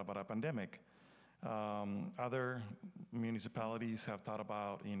never thought about a pandemic. Other municipalities have thought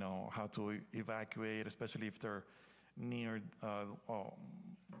about, you know, how to evacuate, especially if they're near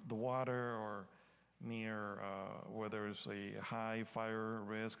the water or near where there's a high fire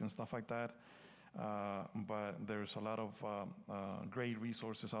risk and stuff like that. But there's a lot of great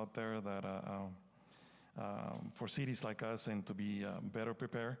resources out there that for cities like us and to be better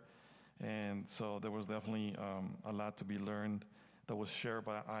prepared. And so there was definitely a lot to be learned that was shared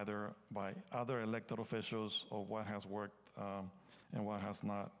by other elected officials of what has worked and what has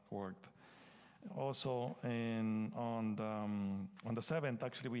not worked. Also, on the 7th,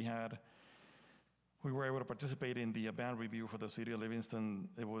 actually, we were able to participate in the band review for the city of Livingston.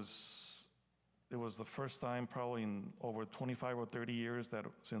 It was the first time probably in over 25 or 30 years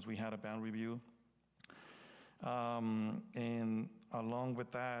since we had a band review. And along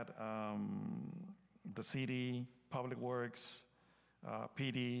with that, the city, Public Works,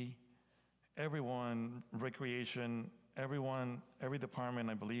 PD, everyone, recreation, every department,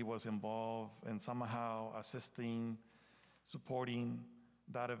 I believe, was involved and somehow assisting, supporting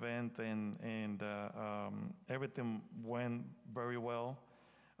that event, and everything went very well.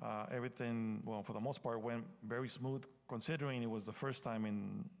 Everything, well, for the most part, went very smooth, considering it was the first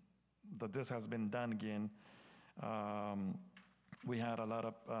time that this has been done again. We had a lot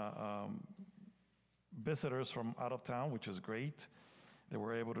of visitors from out of town, which is great. They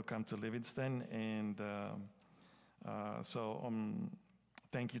were able to come to Livingston, and so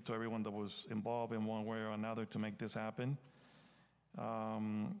thank you to everyone that was involved in one way or another to make this happen.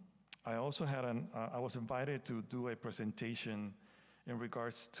 I also I was invited to do a presentation in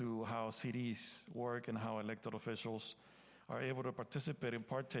regards to how cities work and how elected officials are able to participate and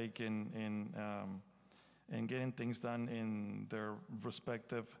partake in getting things done in their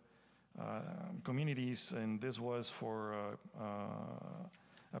respective communities. And this was for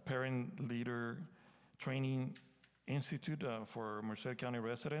a parent leader training institute for Merced County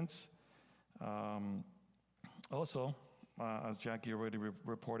residents. Also, as Jackie already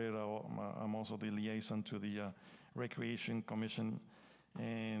reported, I'm also the liaison to the Recreation Commission,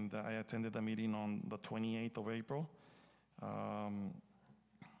 and I attended the meeting on the 28th of April.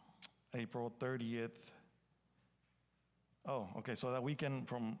 April 30th. Oh, okay, so that weekend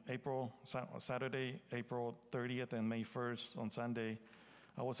from Saturday, April 30th, and May 1st on Sunday,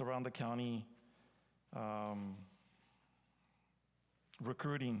 I was around the county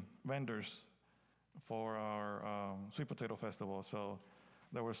recruiting vendors for our sweet potato festival. So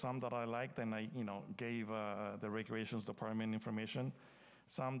there were some that I liked, and I, gave the recreations department information.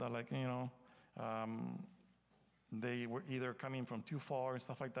 Some that, they were either coming from too far and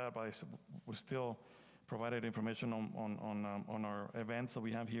stuff like that, but we still provided information on our events that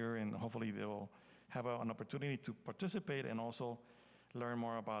we have here, and hopefully they will have an opportunity to participate and also learn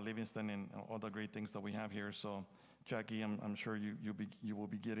more about Livingston and all the great things that we have here. So, Jackie, I'm sure you will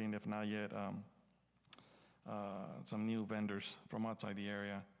be getting, if not yet, some new vendors from outside the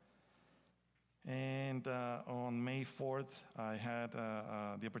area. And on May 4th, I had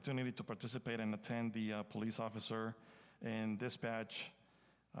the opportunity to participate and attend the Police Officer and Dispatch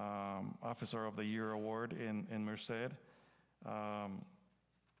Officer of the Year Award in Merced.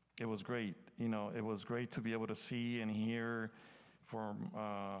 It was great. It was great to be able to see and hear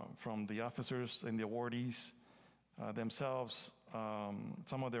from the officers and the awardees themselves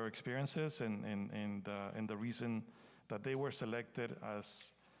some of their experiences and the reason that they were selected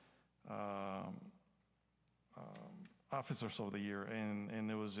as Officers of the Year,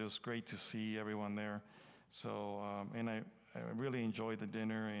 and it was just great to see everyone there. So, and I really enjoyed the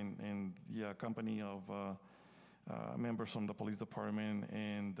dinner and the company of members from the police department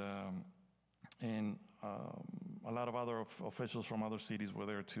and a lot of other officials from other cities were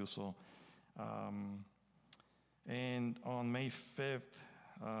there too. So, and on May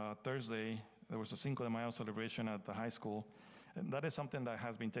 5th, Thursday, there was a Cinco de Mayo celebration at the high school. And that is something that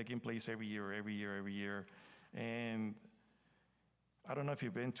has been taking place every year. And I don't know if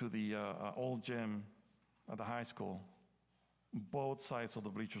you've been to the old gym at the high school. Both sides of the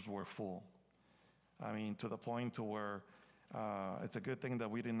bleachers were full. I mean, to the point to where it's a good thing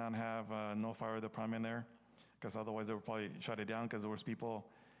that we did not have no fire department there, because otherwise they would probably shut it down, because there was people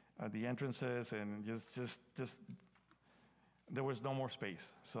at the entrances and just there was no more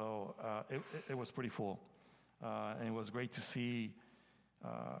space. So it was pretty full. And it was great to see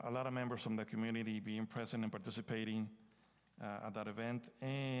a lot of members from the community being present and participating at that event.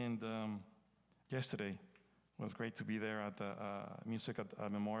 And yesterday was great to be there at the Music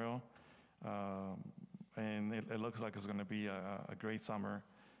at Memorial. And it looks like it's going to be a great summer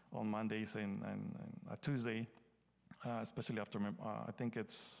on Mondays and a Tuesday, especially after, I think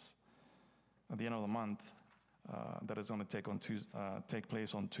it's at the end of the month that is going to take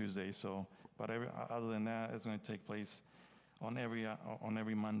place on Tuesday. So. But other than that, it's going to take place on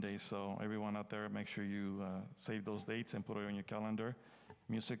every Monday. So everyone out there, make sure you save those dates and put it on your calendar.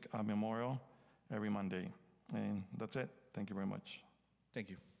 Music Memorial every Monday. And that's it. Thank you very much. Thank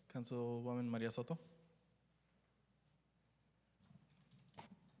you. Councilwoman Maria Soto?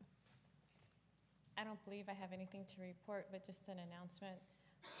 I don't believe I have anything to report, but just an announcement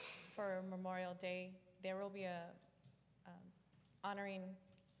for Memorial Day. There will be a honoring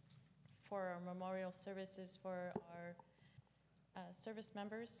for our memorial services for our service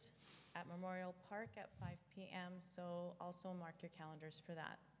members at Memorial Park at 5 p.m. So also mark your calendars for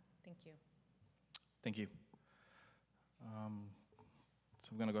that. Thank you. Thank you. So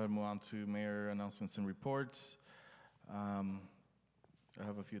we're going to go ahead and move on to mayor announcements and reports. I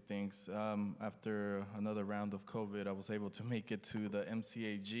have a few things. After another round of COVID, I was able to make it to the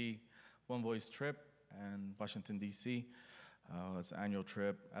MCAG One Voice trip in Washington, D.C. It's an annual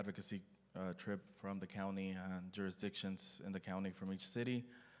trip, advocacy trip from the county and jurisdictions in the county from each city.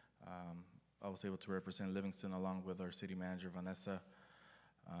 I was able to represent Livingston along with our city manager, Vanessa.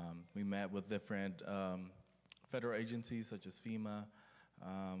 We met with different federal agencies such as FEMA.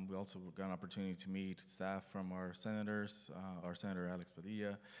 We also got an opportunity to meet staff from our senators, our Senator Alex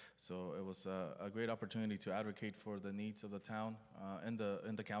Padilla. So it was a great opportunity to advocate for the needs of the town and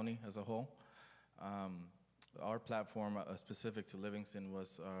the county as a whole. Our platform specific to Livingston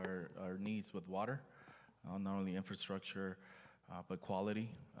was our needs with water, not only infrastructure, but quality.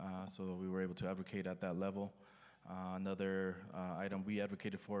 So we were able to advocate at that level. Another item we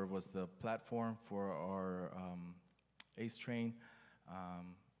advocated for was the platform for our ACE train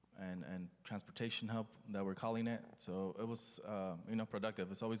and transportation hub that we're calling it. So it was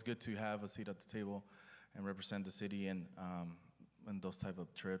productive. It's always good to have a seat at the table and represent the city and those type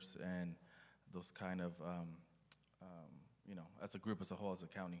of trips and those kind of as a group, as a whole, as a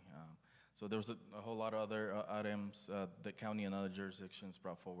county. So there was a whole lot of other items the county and other jurisdictions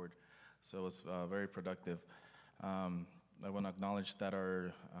brought forward. So it was very productive. I want to acknowledge that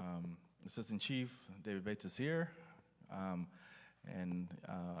our Assistant Chief, David Bates, is here. And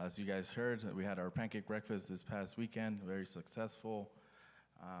as you guys heard, we had our pancake breakfast this past weekend, very successful.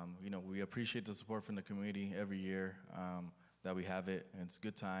 We appreciate the support from the community every year that we have it. And it's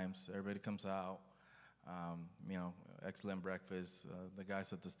good times. Everybody comes out. Excellent breakfast. The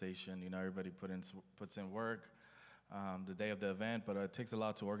guys at the station, everybody puts in work the day of the event, but it takes a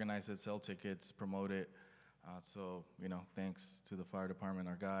lot to organize it, sell tickets, promote it. So thanks to the fire department,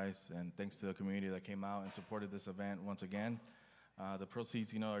 our guys, and thanks to the community that came out and supported this event once again. The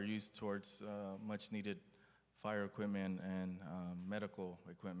proceeds, are used towards much needed fire equipment and medical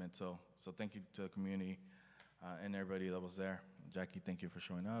equipment. So thank you to the community and everybody that was there. Jackie, thank you for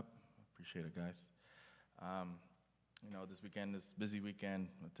showing up. Appreciate it, guys. This weekend is a busy weekend.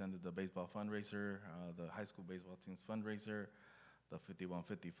 Attended the baseball fundraiser, the high school baseball team's fundraiser, the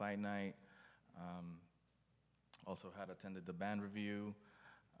 5150 fight night. Also attended the band review.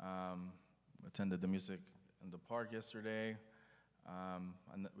 Attended the music in the park yesterday.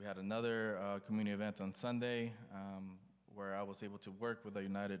 And we had another community event on Sunday where I was able to work with the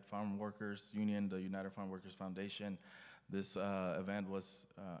United Farm Workers Union, the United Farm Workers Foundation. This event was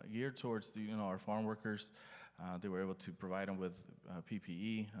geared towards our farm workers. They were able to provide them with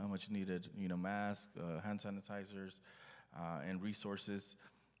PPE, much needed, masks, hand sanitizers, and resources.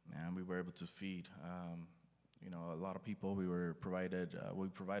 And we were able to feed, a lot of people. We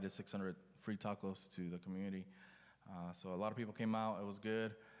provided 600 free tacos to the community. So a lot of people came out. It was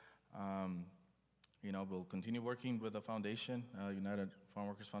good. We'll continue working with the foundation, United Farm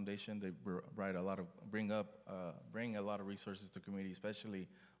Workers Foundation. They bring a lot of resources to the community, especially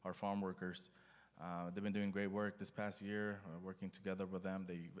our farm workers. They've been doing great work this past year, working together with them.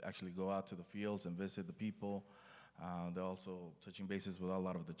 They actually go out to the fields and visit the people. They're also touching bases with a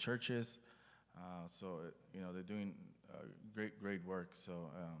lot of the churches. They're doing great work.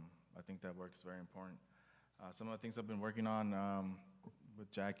 So I think that work is very important. Some of the things I've been working on with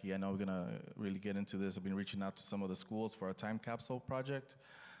Jackie, I know we're gonna really get into this. I've been reaching out to some of the schools for a time capsule project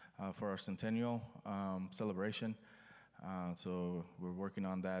for our centennial celebration. So we're working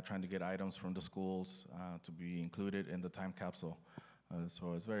on that, trying to get items from the schools to be included in the time capsule.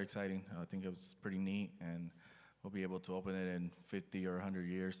 So it's very exciting. I think it was pretty neat, and we'll be able to open it in 50 or 100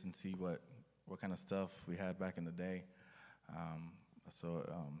 years and see what kind of stuff we had back in the day.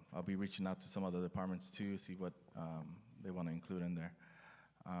 I'll be reaching out to some other departments too, see what they want to include in there.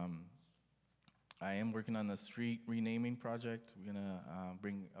 I am working on a street renaming project. We're gonna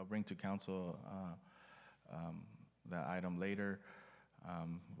I'll bring to council that item later.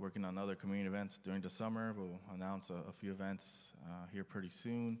 Working on other community events during the summer. We'll announce a few events here pretty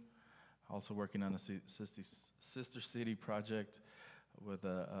soon. Also working on a sister city project with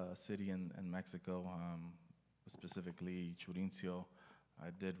a city in Mexico, specifically Churincio. I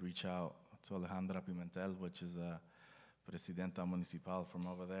did reach out to Alejandra Pimentel, which is a presidenta municipal from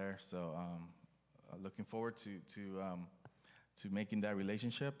over there. So looking forward to to making that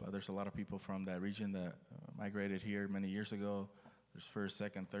relationship. There's a lot of people from that region that migrated here many years ago. There's first,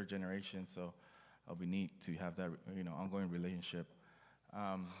 second, third generation, so it'll be neat to have that, ongoing relationship.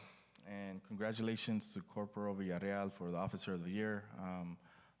 And congratulations to Corporal Villarreal for the Officer of the Year.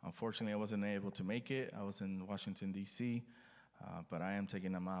 Unfortunately, I wasn't able to make it. I was in Washington, D.C., but I am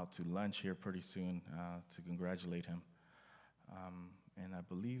taking him out to lunch here pretty soon to congratulate him. And I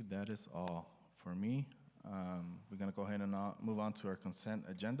believe that is all for me. We're going to go ahead and move on to our consent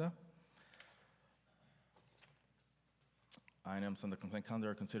agenda. Items on the consent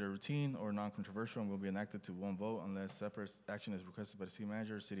calendar are considered routine or non-controversial and will be enacted to one vote unless separate action is requested by the city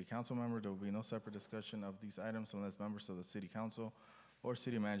manager or city council member. There will be no separate discussion of these items unless members of the city council or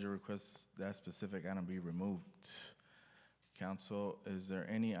city manager request that specific item be removed. Council, is there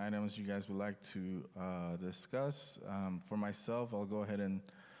any items you guys would like to discuss? For myself, I'll go ahead and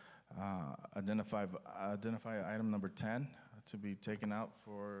identify item number 10 to be taken out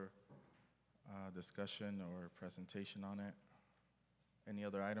for discussion or presentation on it. Any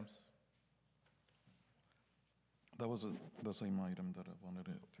other items? That was the same item that I wanted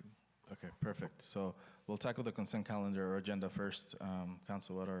it to. Okay, perfect. So we'll tackle the consent calendar or agenda first.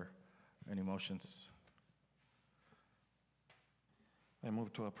 Council, what are any motions? I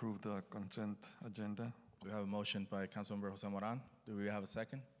move to approve the consent agenda. We have a motion by Councilmember Jose Moran. Do we have a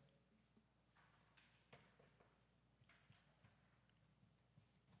second?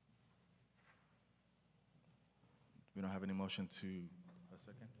 We don't have any motion to a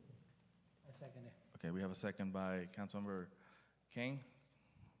second? I second it. Okay, we have a second by Councilmember King.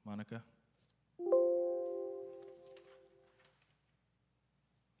 Monica?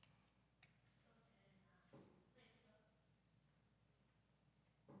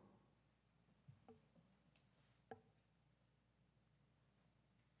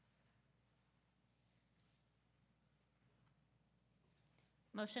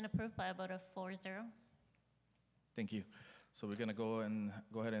 Motion approved by a vote of 4-0. Thank you. So we're going to go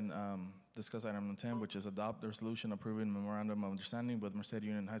ahead and discuss item number 10, which is adopt the resolution approving memorandum of understanding with Merced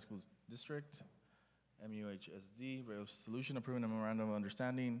Union High School District, MUHSD, resolution approving a memorandum of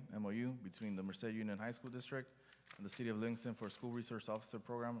understanding, MOU, between the Merced Union High School District and the City of Livingston for a School Resource Officer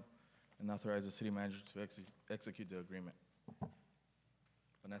Program, and authorize the city manager to execute the agreement.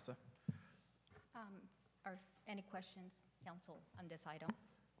 Vanessa? Are any questions, council, on this item?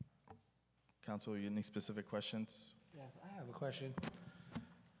 Council, any specific questions? Yeah, I have a question.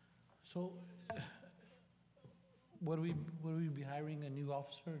 So, would we be hiring a new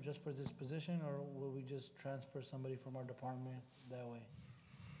officer just for this position, or will we just transfer somebody from our department that way?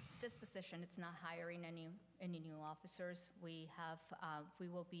 This position, it's not hiring any new officers. We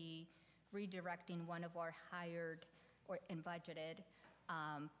will be redirecting one of our hired and budgeted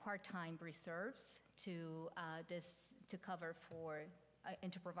part-time reserves to cover for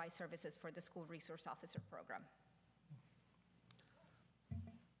and to provide services for the School Resource Officer Program.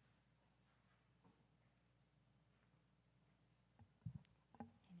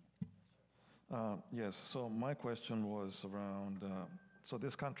 Yes, so my question was around, so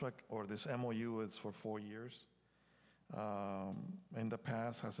this contract or this MOU is for 4 years. In the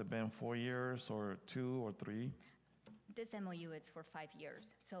past, has it been 4 years or 2 or 3? This MOU is for 5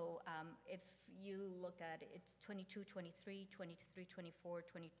 years. So if you look at it, it's 22, 23, 23, 24,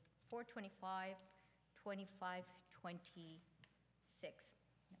 24, 25, 25, 26.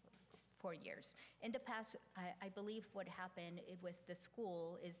 4 years. In the past, I believe what happened with the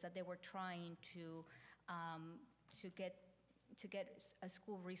school is that they were trying to get a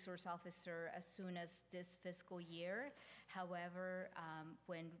school resource officer as soon as this fiscal year. However,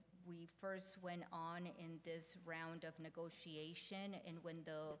 when we first went on in this round of negotiation and when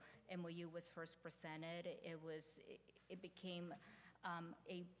the MOU was first presented, it became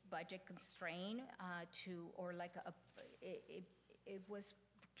a budget constraint it was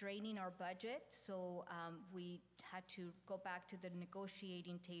draining our budget, so we had to go back to the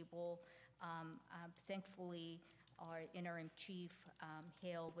negotiating table. Thankfully, our interim chief,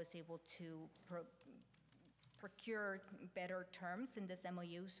 Hale, was able to procure better terms in this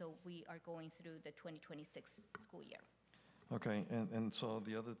MOU, so we are going through the 2026 school year. Okay, and so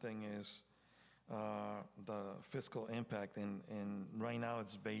the other thing is the fiscal impact, and right now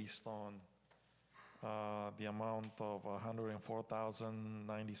it's based on the amount of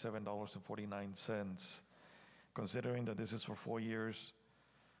 $104,097.49. Considering that this is for 4 years,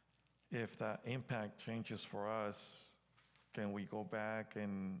 if that impact changes for us, can we go back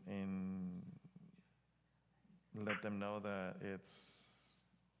and let them know that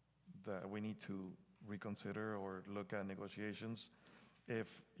that we need to reconsider or look at negotiations?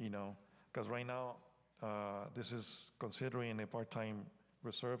 If, because right now, this is considering a part-time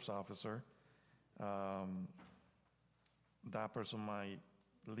reserves officer. That person might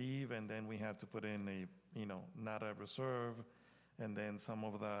leave, and then we have to put in a, not a reserve, and then some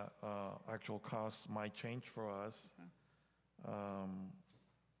of the actual costs might change for us.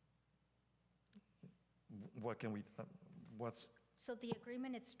 What can we, what's, So the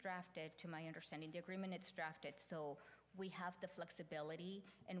agreement is drafted, to my understanding, the agreement is drafted, so we have the flexibility,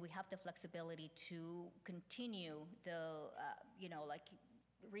 and we have the flexibility to continue the, like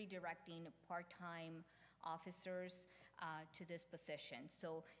redirecting part-time officers to this position.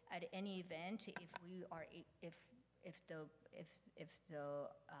 So at any event, if we are, if the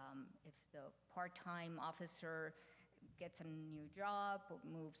part-time officer gets a new job, or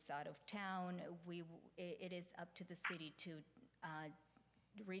moves out of town, it is up to the city to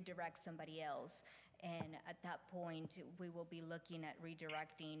redirect somebody else. And at that point, we will be looking at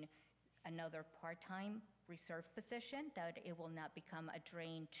redirecting another part-time reserve position, that it will not become a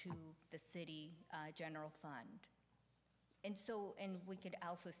drain to the city general fund. And so, and we could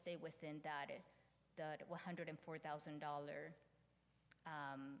also stay within that $104,000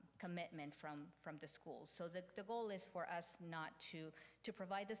 commitment from the school. So the goal is for us not to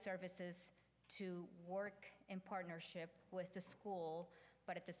provide the services, to work in partnership with the school,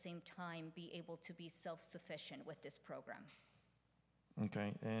 but at the same time be able to be self-sufficient with this program.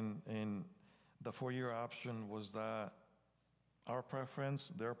 okay, and the 4-year option, was that our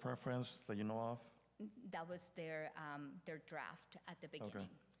preference, their preference that you know of? That was their draft at the beginning.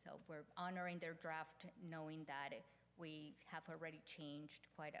 So we're honoring their draft, knowing that we have already changed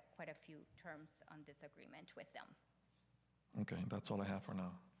quite a few terms on this agreement with them. Okay, that's all I have for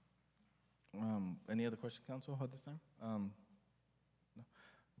now. Any other question, council, at this time? No.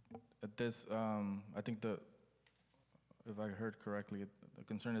 At this, I think if I heard correctly, the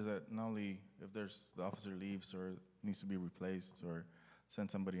concern is that not only if the officer leaves or needs to be replaced or send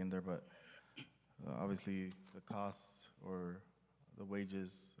somebody in there, but obviously the costs or the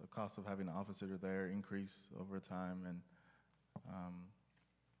wages, the cost of having an officer there increase over time, and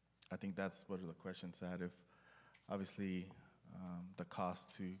I think that's what the question said. If obviously the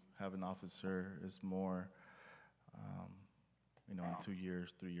cost to have an officer is more, in 2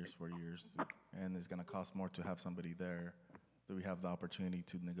 years, 3 years, 4 years, and it's going to cost more to have somebody there, do we have the opportunity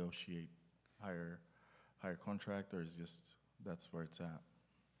to negotiate higher contract, or is just that's where it's at?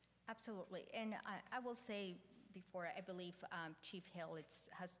 Absolutely. And I will say before, I believe Chief Hill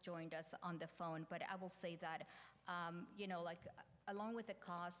has joined us on the phone, but I will say that, along with the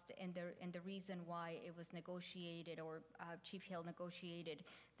cost and the reason why it was negotiated, or Chief Hill negotiated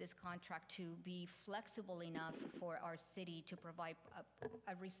this contract to be flexible enough for our city to provide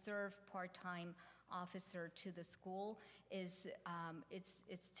a reserve part-time officer to the school, is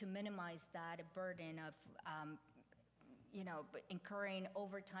it's to minimize that burden of incurring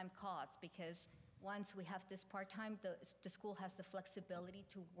overtime costs, because once we have this part-time, the school has the flexibility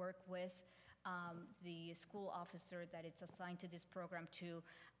to work with the school officer that it's assigned to this program to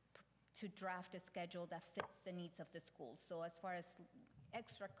draft a schedule that fits the needs of the school. So as far as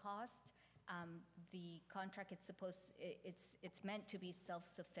extra cost, the contract, it's meant to be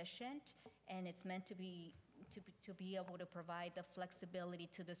self-sufficient, and it's meant to be able to provide the flexibility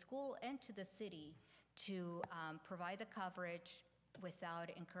to the school and to the city to provide the coverage without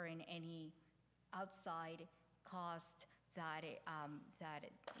incurring any outside cost that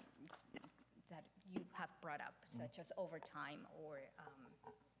you have brought up, such as overtime or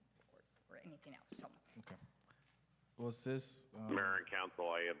anything else. So. Okay. Was this? Mayor and council,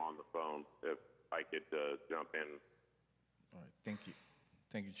 I am on the phone. If I could jump in. All right. Thank you.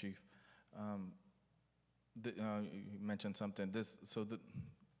 Thank you, Chief. You mentioned something.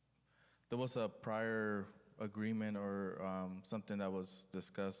 There was a prior agreement or something that was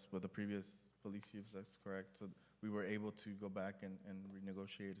discussed with the previous police chiefs, that's correct? So we were able to go back and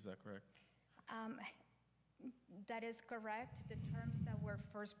renegotiate, is that correct? That is correct. The terms that were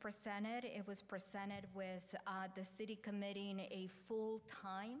first presented, it was presented with the city committing a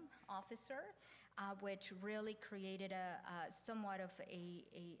full-time officer, which really created somewhat of a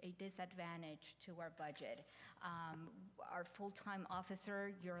disadvantage to our budget. Our full-time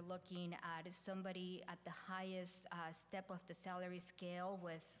officer, you're looking at somebody at the highest step of the salary scale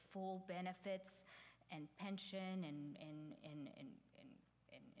with full benefits and pension and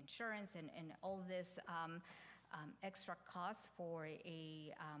insurance and all this extra costs for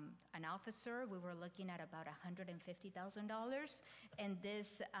an officer. We were looking at about $150,000, and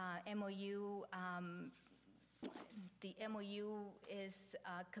this MOU, the MOU is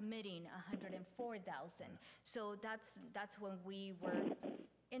committing $104,000. So that's when we were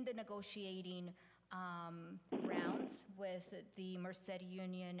in the negotiating rounds with the Merced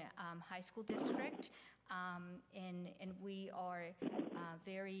Union High School District. And we are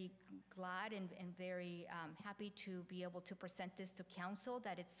very glad and very happy to be able to present this to council,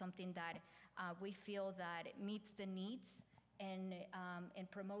 that it's something that we feel that it meets the needs and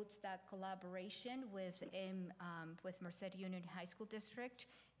promotes that collaboration with Merced Union High School District,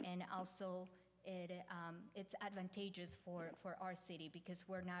 and also it's advantageous for our city, because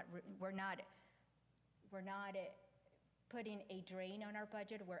we're not putting a drain on our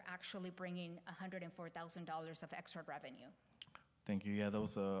budget. We're actually bringing $104,000 of extra revenue. Thank you. Yeah, that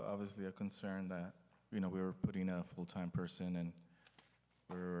was obviously a concern that, we were putting a full-time person and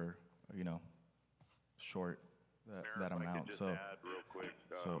we were, short that Mayor, if I amount. could just So, add real quick.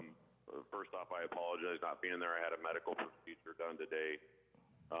 so- First off, I apologize not being there. I had a medical procedure done today.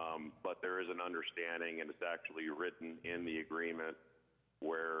 But there is an understanding, and it's actually written in the agreement,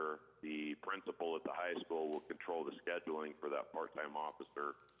 where the principal at the high school will control the scheduling for that part-time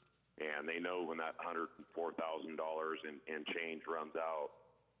officer. And they know when that $104,000 and change runs out,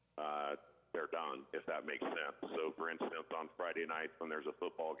 they're done, if that makes sense. So for instance, on Friday nights when there's a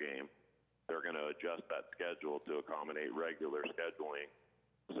football game, they're going to adjust that schedule to accommodate regular scheduling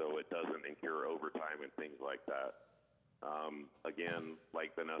so it doesn't incur overtime and things like that. Again,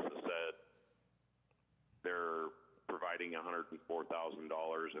 like Vanessa said, they're providing $104,000,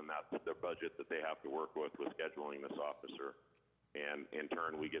 and that's the budget that they have to work with scheduling this officer. And in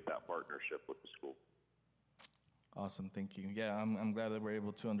turn, we get that partnership with the school. Awesome, thank you. Yeah, I'm glad that we're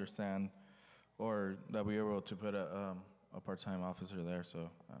able to understand, or that we were able to put a part-time officer there. So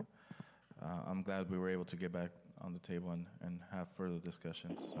I'm glad we were able to get back on the table and have further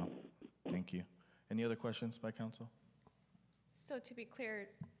discussions. So thank you. Any other questions by council? So to be clear,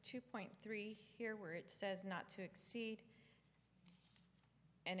 2.3 here where it says not to exceed,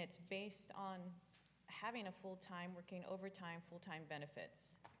 and it's based on having a full-time, working overtime, full-time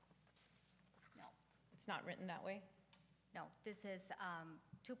benefits. No. It's not written that way? No, this is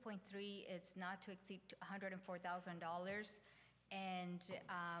 2.3, it's not to exceed $104,000. And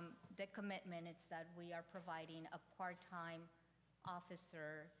the commitment is that we are providing a part-time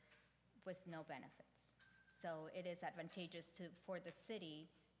officer with no benefits. So it is advantageous for the city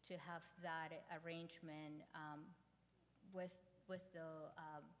to have that arrangement with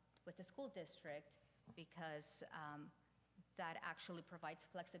the school district, because that actually provides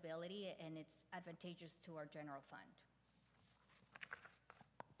flexibility and it's advantageous to our general fund.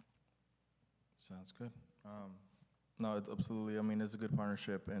 Sounds good. No, it's absolutely. I mean, it's a good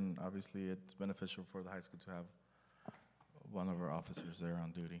partnership, and obviously it's beneficial for the high school to have one of our officers there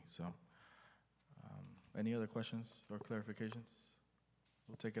on duty. So any other questions or clarifications?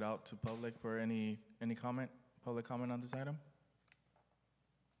 We'll take it out to public for any comment, public comment on this item.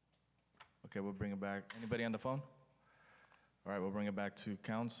 Okay, we'll bring it back. Anybody on the phone? All right, we'll bring it back to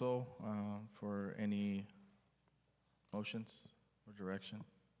council for any motions or direction.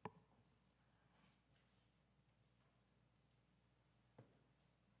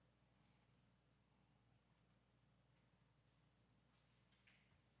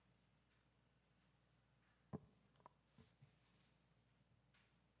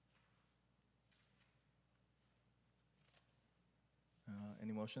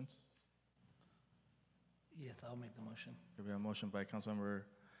 Any motions? Yes, I'll make the motion. Okay, we have a motion by Councilmember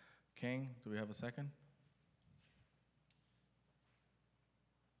King. Do we have a second?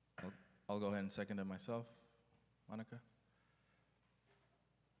 I'll go ahead and second it myself. Monica?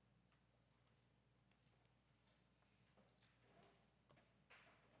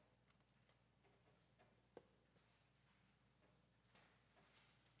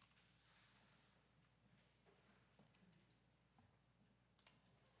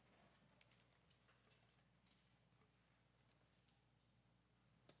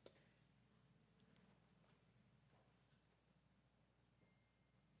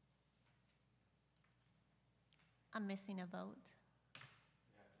 I'm missing a vote.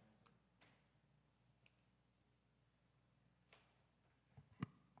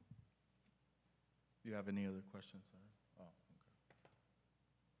 Do you have any other questions? Oh, okay.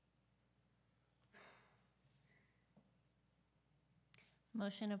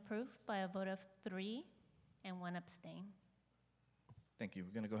 Motion approved by a vote of 3 and 1 abstain. Thank you.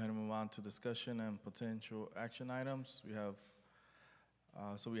 We're going to go ahead and move on to discussion and potential action items. We have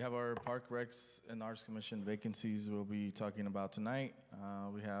we have our Park, Recs, and Arts Commission vacancies we'll be talking about tonight.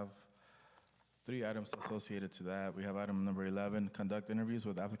 We have 3 items associated to that. We have item number 11, conduct interviews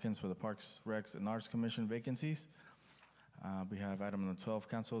with applicants for the Parks, Recs, and Arts Commission vacancies. We have item number 12,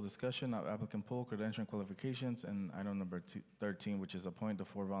 council discussion of applicant pool, credential and qualifications, and item number 13, which is appoint the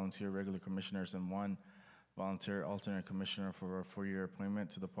 4 volunteer regular commissioners and 1 volunteer alternate commissioner for a 4-year appointment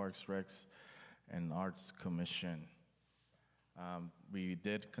to the Parks, Recs, and Arts Commission. We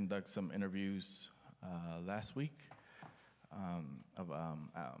did conduct some interviews last week of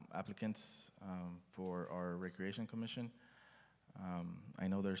applicants for our Recreation Commission. I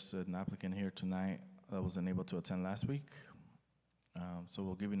know there's an applicant here tonight that wasn't able to attend last week. So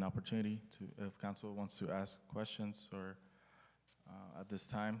we'll give you an opportunity to, if council wants to ask questions or at this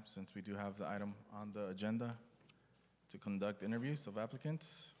time, since we do have the item on the agenda to conduct interviews of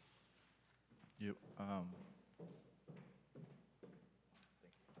applicants.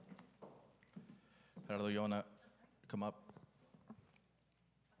 Gerardo, you wanna come up?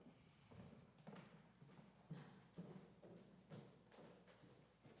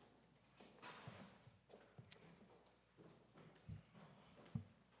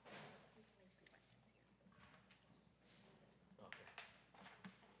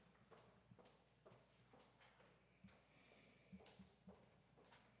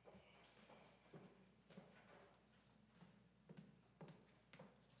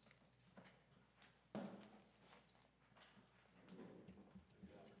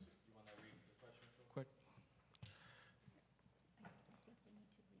 Quick.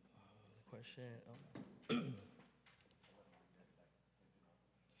 Question.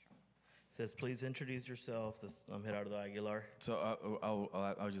 Says, please introduce yourself. I'm Gerardo Aguilar. So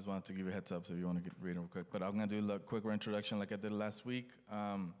I just wanted to give you a heads up, so if you want to read them quick. But I'm going to do a quick introduction like I did last week.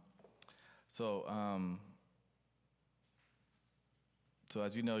 So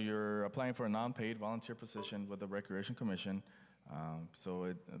as you know, you're applying for a non-paid volunteer position with the Recreation Commission.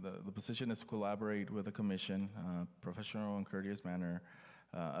 The position is to collaborate with the commission, professional and courteous manner,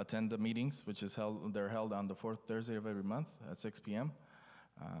 attend the meetings, which is they're held on the 4th Thursday of every month at 6 p.m.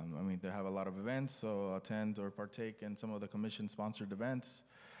 They have a lot of events, so attend or partake in some of the commission-sponsored events.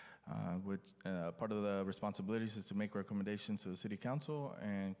 Which part of the responsibilities is to make recommendations to the City Council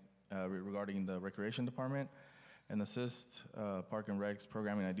and regarding the Recreation Department, and assist Park and Recs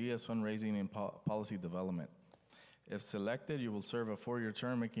programming ideas, fundraising, and policy development. If selected, you will serve a 4-year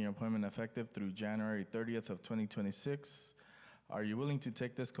term, making your appointment effective through January 30th of 2026. Are you willing to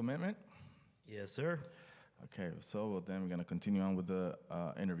take this commitment? Yes, sir. Okay, so then we're going to continue on with the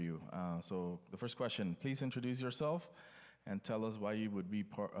interview. So the first question, please introduce yourself and tell us why you would be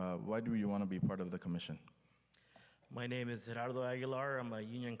why do you want to be part of the commission? My name is Gerardo Aguilar. I'm a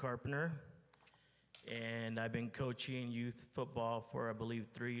union carpenter, and I've been coaching youth football for, I believe,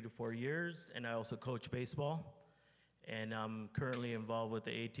 3 to 4 years, and I also coach baseball. And I'm currently involved with the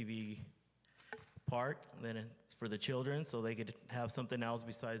ATV park, and then it's for the children, so they could have something else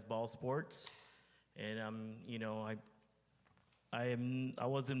besides ball sports. And I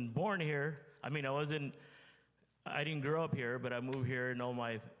wasn't born here. I didn't grow up here, but I moved here, and all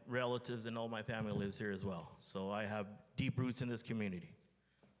my relatives and all my family lives here as well. So I have deep roots in this community.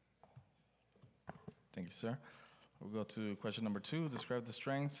 Thank you, sir. We'll go to question number 2. Describe the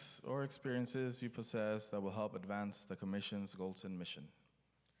strengths or experiences you possess that will help advance the commission's goals and mission.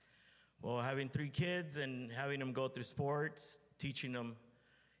 Well, having 3 kids and having them go through sports, teaching them,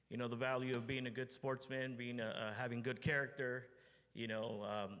 the value of being a good sportsman, having good character,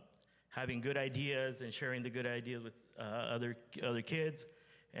 having good ideas and sharing the good ideas with other kids,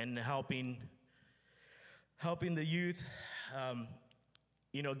 and helping the youth,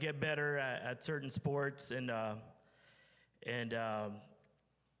 get better at certain sports, and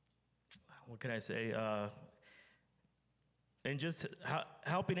what can I say? And just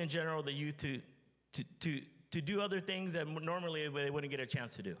helping in general the youth to do other things that normally they wouldn't get a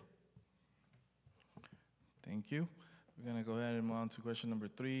chance to do. Thank you. We're going to go ahead and move on to question number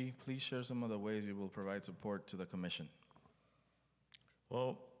 3. Please share some of the ways you will provide support to the commission.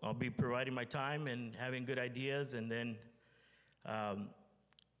 Well, I'll be providing my time and having good ideas, and then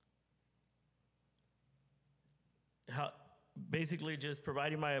basically just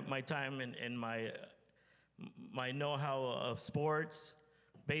providing my time and my know-how of sports,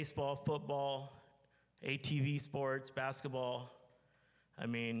 baseball, football, ATV sports, basketball.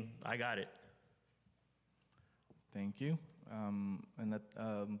 I got it. Thank you. And that,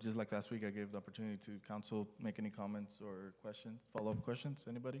 just like last week, I gave the opportunity to council make any comments or questions, follow-up questions.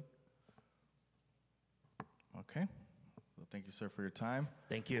 Anybody? Okay. Well, thank you, sir, for your time.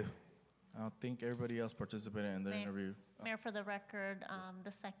 Thank you. I think everybody else participated in the interview. Mayor, for the record,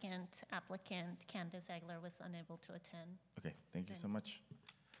 the second applicant, Candace Aguilar, was unable to attend. Okay, thank you so much.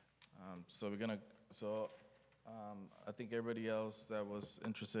 I think everybody else that was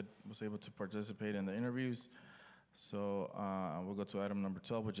interested was able to participate in the interviews. So we'll go to item number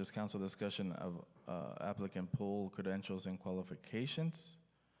 12, which is council discussion of applicant pool credentials and qualifications.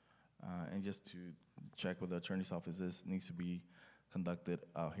 And just to check with the attorney's office, this needs to be conducted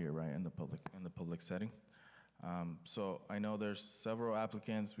out here, right, in the public setting. So I know there's several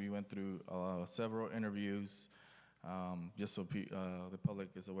applicants. We went through several interviews. Just so the public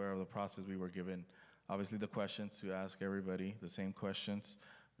is aware of the process, we were given, obviously, the questions to ask everybody, the same questions.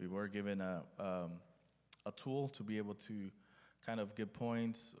 We were given a tool to be able to kind of give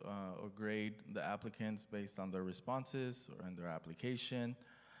points or grade the applicants based on their responses or in their application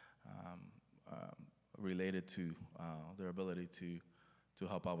related to their ability to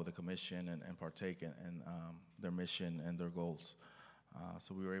help out with the commission and partake in their mission and their goals.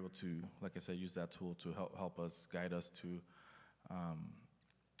 So we were able to, like I said, use that tool to help us, guide us to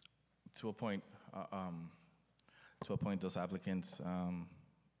appoint those applicants.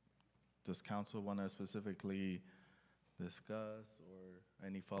 Does council want to specifically discuss or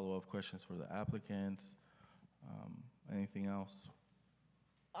any follow-up questions for the applicants? Anything else?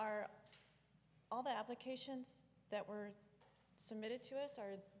 Are all the applications that were submitted to us,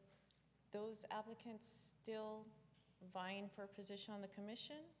 are those applicants still vying for a position on the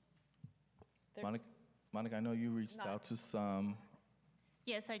commission? Monica, I know you reached out to some.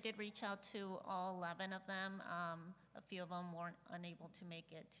 Yes, I did reach out to all 11 of them. A few of them weren't unable to make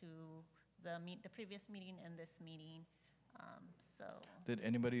it to the previous meeting and this meeting. So. Did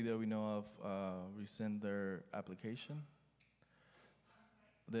anybody that we know of rescind their application?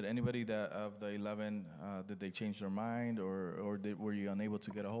 Did anybody that of the 11 did they change their mind or were you unable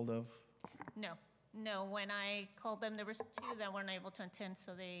to get a hold of? No. When I called them, there was 2 that weren't able to attend,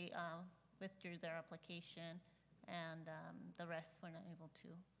 so they withdrew their application, and the rest were not able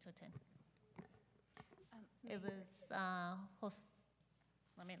to attend. It was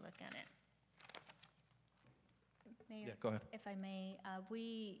let me look at it. Mayor, Yeah, go ahead. if I may,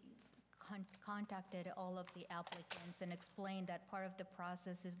 we contacted all of the applicants and explained that part of the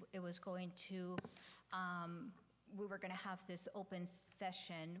process is it was going to, we were going to have this open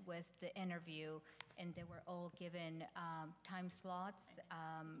session with the interview, and they were all given time slots.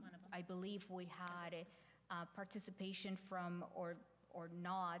 I believe we had participation from or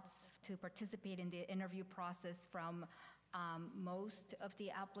nods to participate in the interview process from most of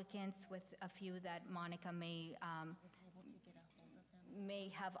the applicants, with a few that Monica may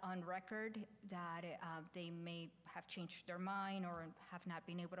have on record that they may have changed their mind or have not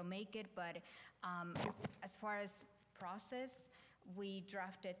been able to make it. But as far as process, we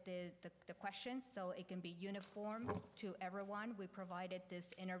drafted the questions so it can be uniform to everyone. We provided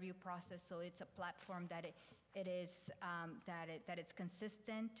this interview process so it's a platform that it's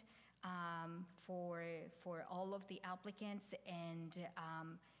consistent for all of the applicants, and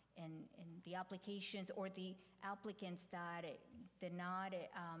the applications or the applicants that did not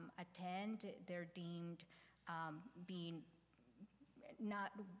attend, they're deemed being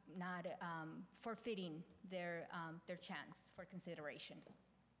not forfeiting their chance for consideration.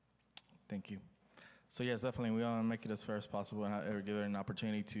 Thank you. So yes, definitely, we want to make it as fair as possible and give it an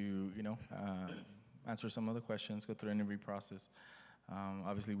opportunity to, answer some of the questions, go through the interview process.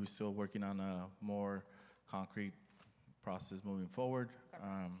 Obviously, we're still working on a more concrete process moving forward,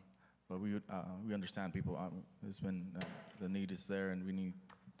 but we understand people. There's been the need is there, and we need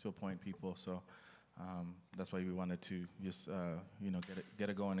to appoint people. So that's why we wanted to just get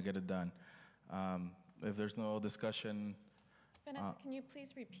it going and get it done. If there's no discussion, Vanessa, can you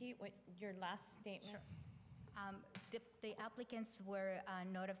please repeat what your last statement? Sure. The applicants were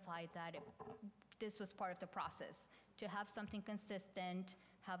notified that this was part of the process. To have something consistent,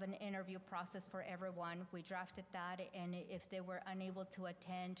 have an interview process for everyone. We drafted that, and if they were unable to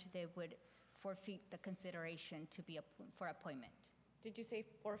attend, they would forfeit the consideration to be for appointment. Did you say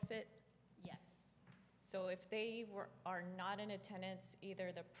forfeit? Yes. So if they are not in attendance,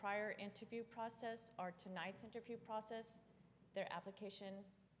 either the prior interview process or tonight's interview process, their application?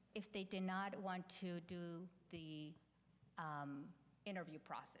 If they did not want to do the interview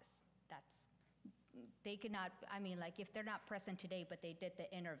process, they could not, if they're not present today, but they did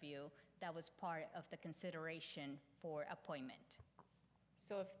the interview, that was part of the consideration for appointment.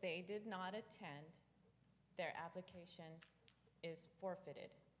 So if they did not attend, their application is forfeited?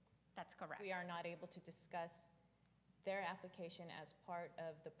 That's correct. We are not able to discuss their application as part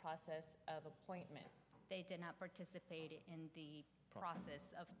of the process of appointment? They did not participate in the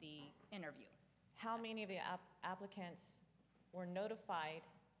process of the interview. How many of the applicants were notified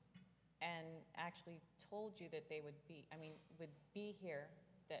and actually told you that they would be here,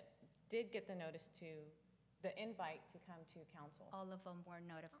 that did get the notice to the invite to come to council? All of them were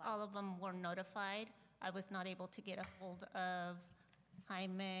notified. All of them were notified. I was not able to get a hold of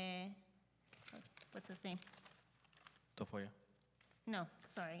Jaime, what's his name? Tafoya. No,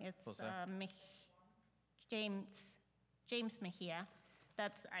 sorry, it's Jose? James Mejia.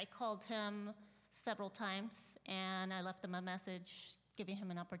 I called him several times, and I left him a message giving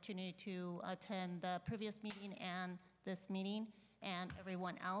him an opportunity to attend the previous meeting and this meeting, and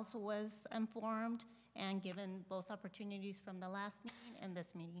everyone else was informed and given both opportunities from the last meeting and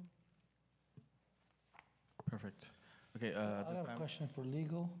this meeting. Perfect. Okay, I this have a time. question for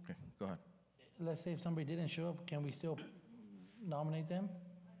legal. Okay, go ahead. Let's say if somebody didn't show up, can we still nominate them?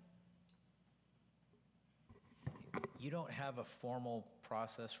 You don't have a formal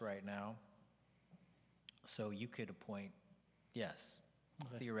process right now, so you could appoint, yes,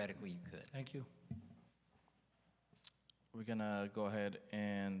 Okay. theoretically you could. Thank you. We're gonna go ahead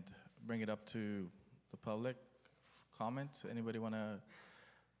and bring it up to the public comment. Anybody wanna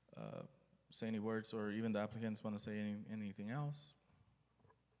say any words, or even the applicants wanna say anything else?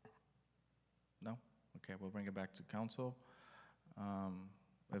 No? Okay, we'll bring it back to council.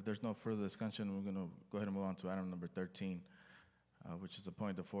 If there's no further discussion, we're gonna go ahead and move on to item number 13, which is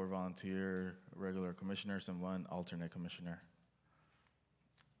appoint the 4 volunteer regular commissioners and 1 alternate commissioner.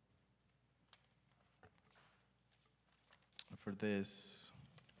 For this,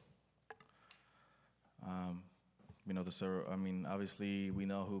 we know obviously we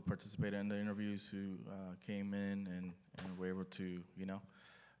know who participated in the interviews, who came in and were able to,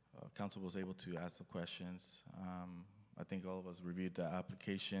 council was able to ask some questions. I think all of us reviewed the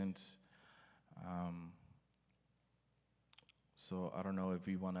applications. So I don't know if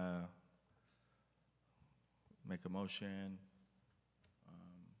we want to make a motion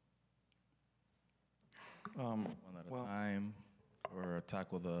one at a time, or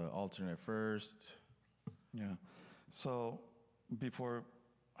tackle the alternate first. Yeah. So before,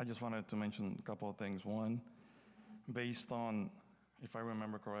 I just wanted to mention a couple of things. One, based on, if I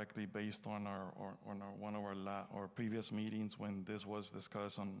remember correctly, based on one of our previous meetings when this was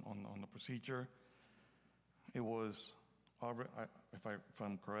discussed on the procedure, it was, if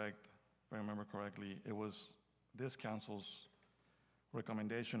I'm correct, if I remember correctly, it was this council's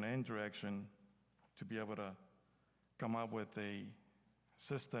recommendation and direction to be able to come up with a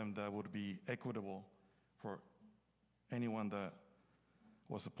system that would be equitable for anyone that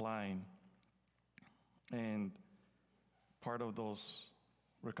was applying. And part of those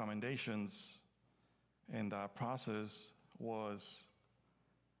recommendations and that process was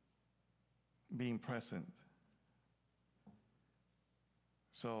being present.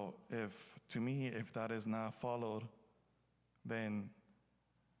 So to me, if that is not followed, then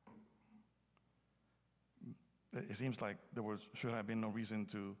it seems like should have been no reason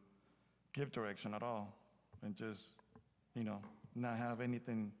to give direction at all, and just, not have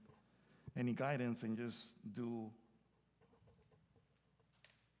any guidance, and just do,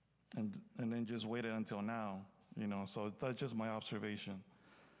 and then just wait until now, So that's just my observation.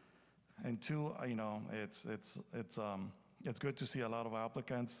 And 2, it's good to see a lot of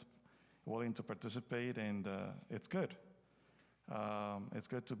applicants willing to participate, and it's good. It's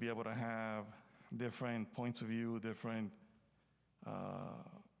good to be able to have different points of view, different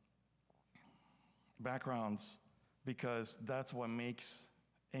backgrounds, because that's what makes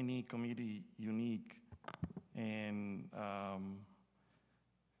any community unique. And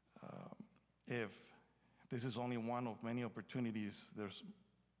if this is only one of many opportunities, there's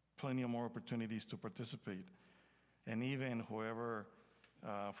plenty of more opportunities to participate. And even whoever,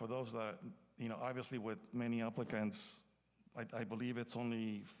 for those that, obviously with many applicants, I believe it's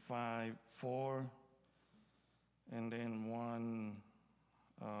only 4, and then 1,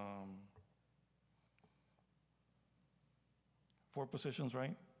 4 positions,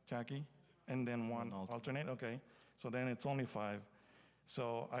 right, Jackie? And then 1 alternate, okay. So then it's only 5.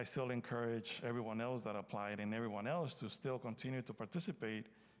 So I still encourage everyone else that applied and everyone else to still continue to participate,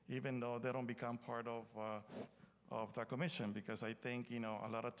 even though they don't become part of the commission, because I think, a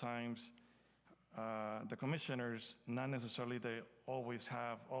lot of times, the commissioners, not necessarily they always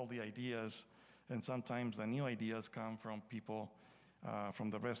have all the ideas, and sometimes the new ideas come from people, from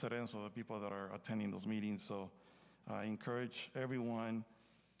the residents or the people that are attending those meetings. So I encourage everyone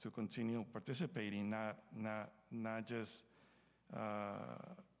to continue participating, not just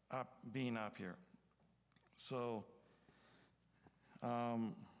being up here. So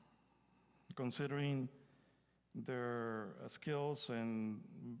considering their skills and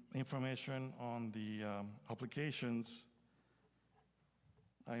information on the applications,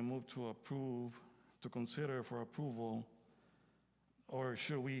 I move to consider for approval, or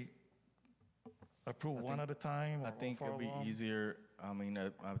should we approve I one think- at a time? I or think it'd be follow on? easier. I mean, I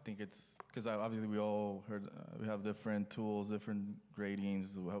think it's because obviously we all heard we have different tools, different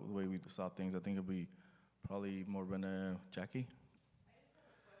gradings, the way we saw things. I think it'd be probably more than Jackie.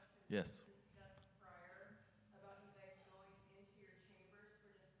 Yes.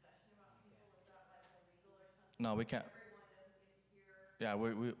 No, we can't. Yeah,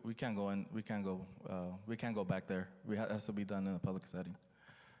 we can't go in. We can't go. We can't go back there. Has to be done in a public setting.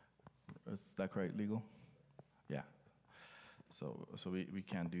 Is that correct? Legal? Yeah. So we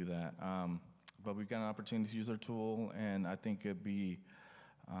can't do that. But we've got an opportunity to use our tool, and I think it'd be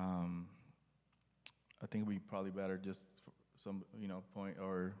probably better just for some point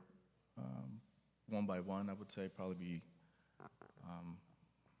or one by one. I would say probably be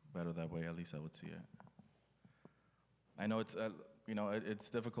better that way. At least I would see it. I know it's it's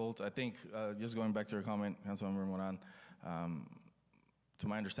difficult. I think just going back to your comment, Councilmember Moran. To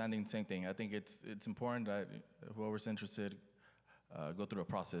my understanding, same thing. I think it's important that whoever's interested go through a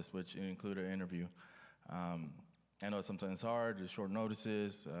process, which include an interview. I know sometimes it's hard, there's short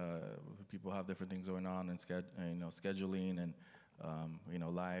notices, people have different things going on, and scheduling and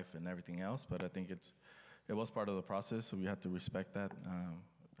life and everything else. But I think it was part of the process, so we have to respect that.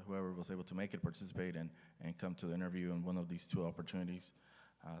 Whoever was able to make it participate and come to the interview in one of these two opportunities.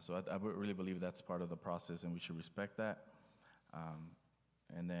 So I really believe that's part of the process, and we should respect that.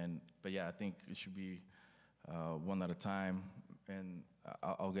 But yeah, I think it should be one at a time, and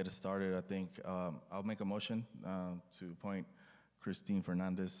I'll get it started. I think I'll make a motion to appoint Christine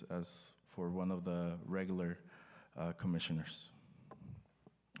Fernandez as for one of the regular commissioners.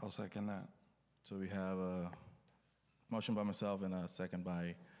 I'll second that. So we have a motion by myself and a second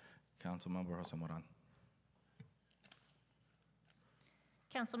by Councilmember Jose Moran.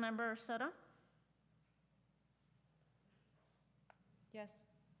 Councilmember Soto? Yes.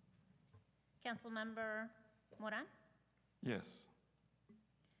 Councilmember Moran? Yes.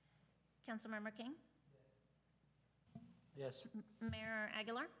 Councilmember King? Yes. Mayor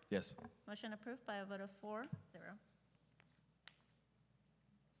Aguilar? Yes. Motion approved by a vote of 4-0.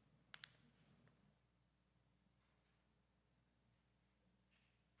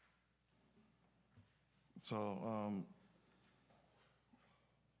 So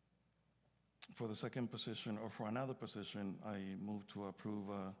for the second position, or for another position, I move to approve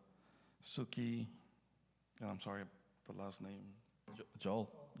Suki, and I'm sorry, the last name. Joel.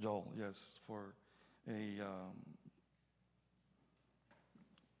 Joel, yes, for a,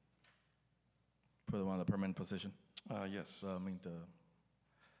 For the one, the permanent position. yes, I mean the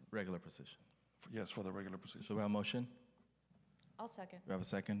regular position. yes, for the regular position. So we have a motion. I'll second. We have a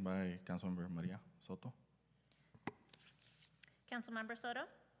second by Councilmember Maria Soto. Councilmember Soto?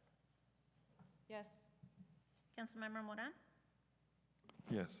 Yes. Councilmember Moran?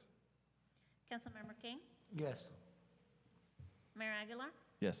 Yes. Councilmember King? Yes. Mayor Aguilar?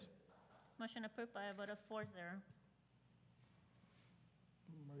 Yes. Motion approved by a vote of 4-0.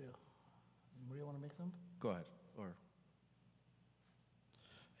 Maria want to make something? Go ahead. Or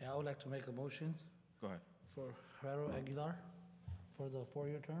Yeah, I would like to make a motion go ahead. for Gerardo Aguilar for the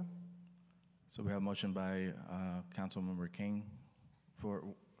 4-year term. So we have a motion by Councilmember King for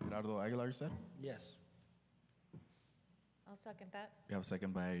Gerardo Aguilar, you said? Yes. I'll second that. We have a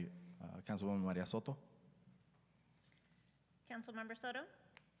second by Councilwoman Maria Soto. Councilmember Soto?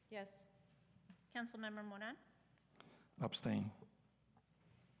 Yes. Councilmember Moran? Abstain.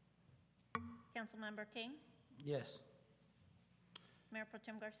 Councilmember King? Yes. Mayor Pro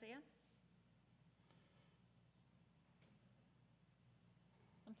Tem Garcia?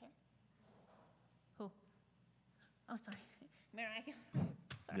 I'm sorry? Who? Oh, sorry. Mayor Aguilar?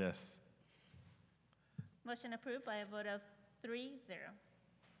 Sorry. Yes. Motion approved by a vote of 3-0.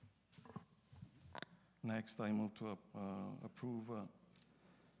 Next, I move to approve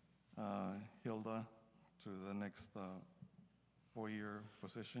Hilda to the next 4-year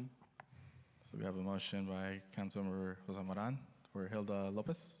position. So we have a motion by Councilmember Jose Moran for Hilda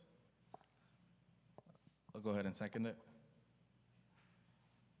Lopez. I'll go ahead and second it.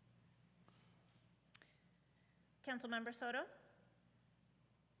 Councilmember Soto?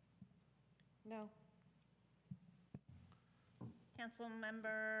 No.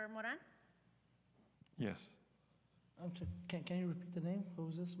 Councilmember Moran? Yes. Can you repeat the name? What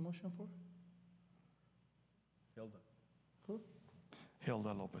was this motion for? Hilda. Who?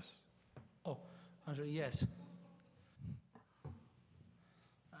 Hilda Lopez. Oh, I'm sorry, yes.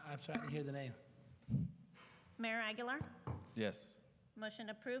 I'm sorry, I didn't hear the name. Mayor Aguilar? Yes. Motion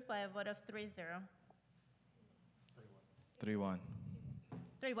approved by a vote of 3-0. 3-1.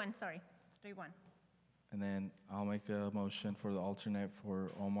 3-1, sorry. 3-1. And then I'll make a motion for the alternate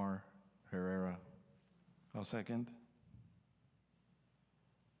for Omar Herrera I'll second.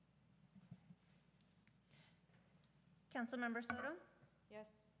 Councilmember Soto? Yes.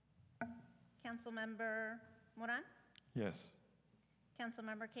 Councilmember Moran? Yes.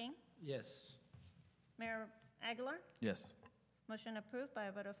 Councilmember King? Yes. Mayor Aguilar? Yes. Motion approved by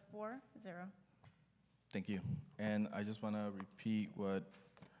a vote of 4-0. Thank you. And I just want to repeat what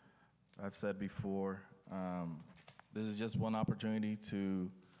I've said before. This is just one opportunity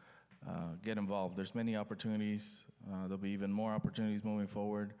to get involved. There's many opportunities. There'll be even more opportunities moving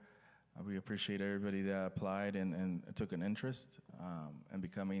forward. We appreciate everybody that applied and took an interest in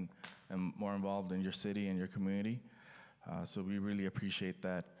becoming more involved in your city and your community. So we really appreciate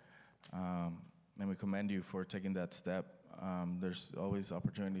that. And we commend you for taking that step. There's always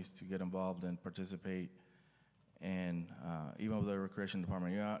opportunities to get involved and participate. And even with the recreation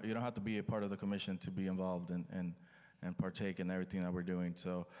department, you don't have to be a part of the commission to be involved and partake in everything that we're doing.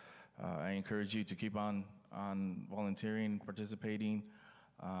 So I encourage you to keep on volunteering, participating,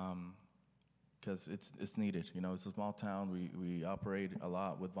 because it's needed. You know, it's a small town. We operate a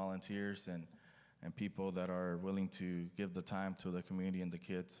lot with volunteers and people that are willing to give the time to the community and the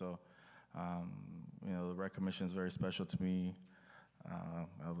kids. So, you know, the rec commission is very special to me.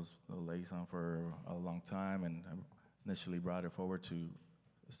 I was the liaison for a long time, and I initially brought it forward to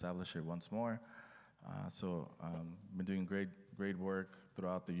establish it once more. So been doing great work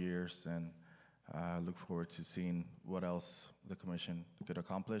throughout the years, and I look forward to seeing what else the commission could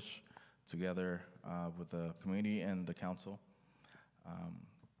accomplish together with the community and the council.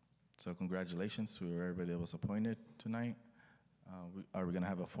 So congratulations to everybody that was appointed tonight. Are we going to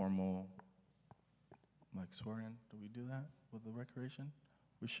have a formal swear-in? Do we do that with the recreation?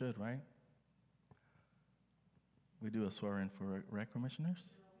 We should, right? We do a swear-in for rec commissioners?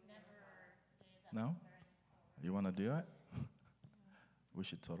 No? You want to do it? We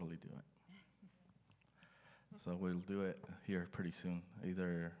should totally do it. So we'll do it here pretty soon,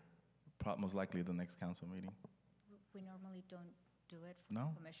 either most likely the next council meeting. We normally don't do it for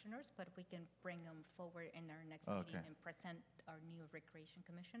No? commissioners, but we can bring them forward in our next Oh, meeting okay. and present our new recreation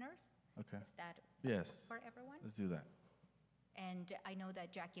commissioners, Okay. if that Yes. for everyone. Let's do that. And I know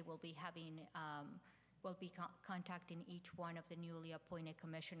that Jackie will be contacting each one of the newly appointed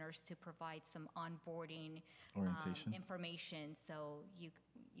commissioners to provide some onboarding Orientation. information. So you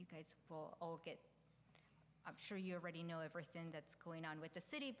guys will all get, I'm sure you already know everything that's going on with the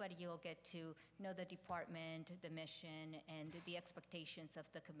city, but you'll get to know the department, the mission, and the expectations of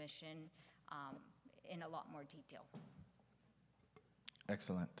the commission in a lot more detail.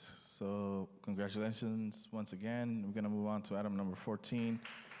 Excellent. So congratulations once again. We're going to move on to item number 14.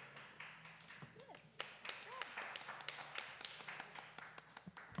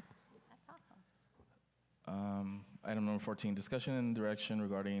 That's awesome. Item number 14, discussion and direction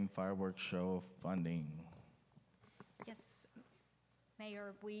regarding fireworks show funding. Yes,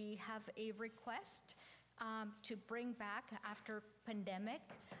 Mayor, we have a request to bring back after pandemic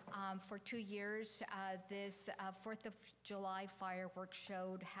for 2 years. This 4th of July fireworks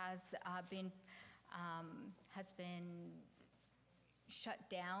show has been shut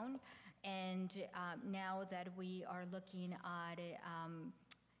down, and now that we are looking at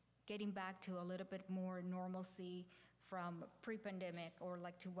getting back to a little bit more normalcy from pre-pandemic, or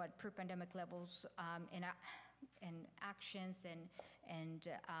like to what pre-pandemic levels in actions and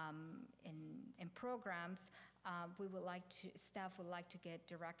programs, staff would like to get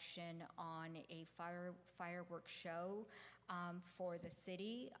direction on a fireworks show for the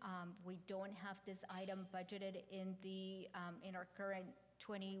city. We don't have this item budgeted in our current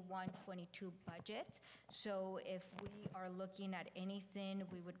 21-22 budget. So if we are looking at anything,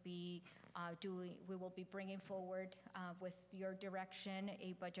 we will be bringing forward with your direction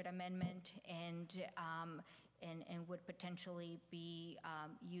a budget amendment, and would potentially be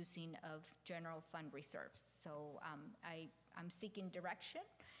using of general fund reserves. So I'm seeking direction,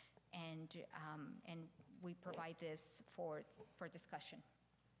 and we provide this for discussion.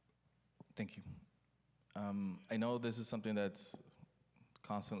 Thank you. I know this is something that's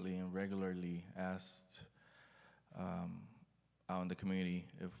constantly and regularly asked out in the community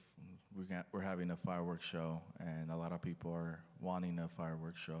if we're having a fireworks show, and a lot of people are wanting a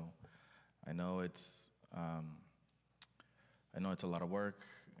fireworks show. I know it's a lot of work,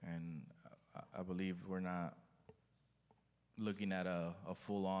 and I believe we're not looking at a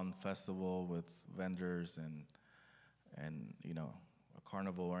full-on festival with vendors and you know, a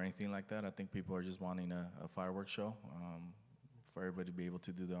carnival or anything like that. I think people are just wanting a fireworks show for everybody to be able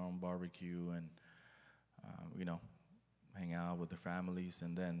to do their own barbecue and you know, hang out with their families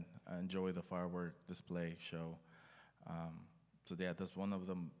and then enjoy the firework display show. So yeah, that's one of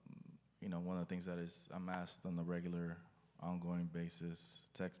the one of the things that is I'm asked on a regular, ongoing basis,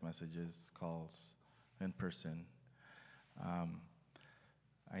 text messages, calls, in person.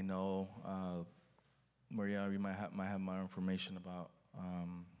 I know, Maria, you might have more information about,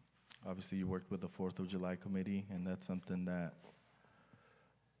 obviously you worked with the 4th of July committee, and that's something that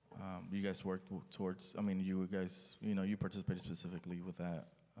you guys worked towards. I mean, you guys, you participated specifically with that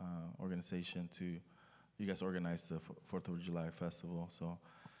organization you guys organized the 4th of July festival. So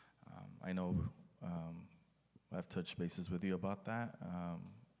I know I've touched bases with you about that.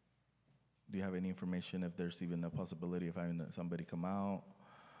 Do you have any information if there's even a possibility of having somebody come out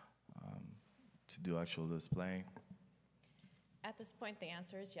to do actual display? At this point, the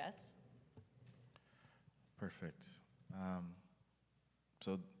answer is yes. Perfect.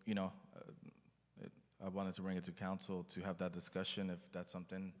 So, I wanted to bring it to council to have that discussion if that's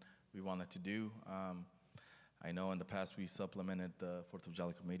something we wanted to do. I know in the past we supplemented the 4th of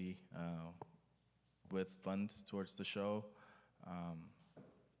July committee with funds towards the show.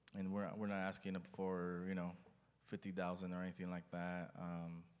 And we're not asking for, 50,000 or anything like that.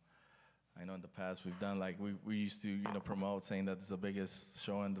 I know in the past we've done we used to, promote saying that it's the biggest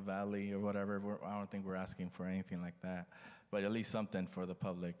show in the valley or whatever. I don't think we're asking for anything like that, but at least something for the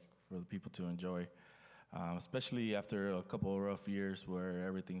public, for the people to enjoy. Especially after a couple of rough years where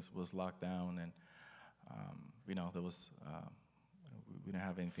everything was locked down and, there was, we didn't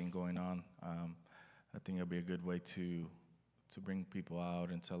have anything going on. I think it'd be a good way to bring people out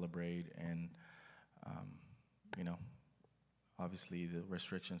and celebrate and, obviously the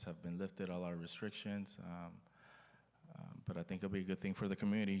restrictions have been lifted, a lot of restrictions, but I think it'll be a good thing for the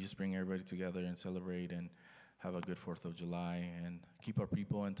community, just bring everybody together and celebrate and have a good 4th of July and keep our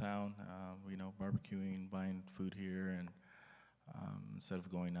people in town, barbecuing, buying food here and instead of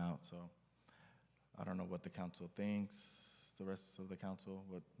going out. So I don't know what the council thinks, the rest of the council,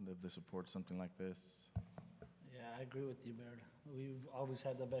 if they support something like this. Yeah, I agree with you, Baird. We've always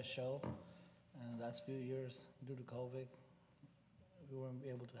had the best show, and the last few years, due to COVID, we weren't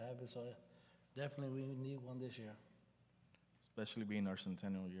able to have it, so definitely we need one this year. Especially being our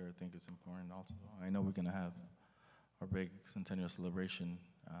centennial year, I think it's important also. I know we're gonna have our big centennial celebration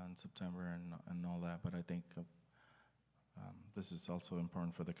in September and all that, but I think this is also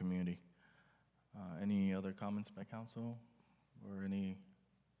important for the community. Any other comments by council or any?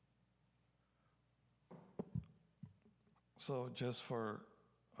 So just for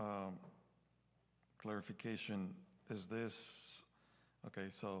clarification, is this, okay,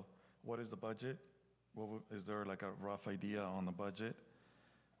 so what is the budget? Is there like a rough idea on the budget?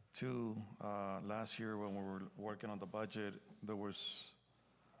 2, last year when we were working on the budget,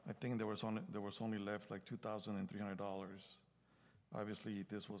 I think there was only left like $2,300. Obviously,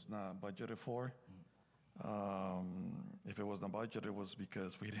 this was not budgeted for. If it was not budgeted, it was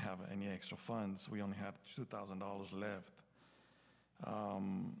because we didn't have any extra funds. We only had $2,000 left.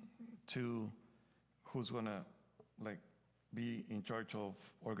 2, who's gonna be in charge of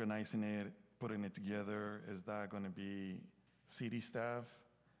organizing it, putting it together? Is that gonna be city staff?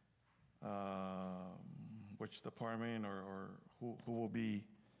 Which department or who will be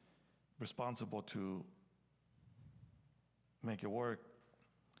responsible to make it work?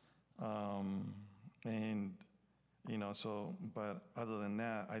 But other than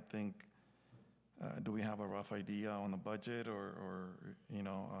that, I think, do we have a rough idea on the budget or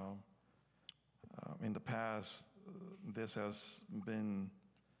in the past, this has been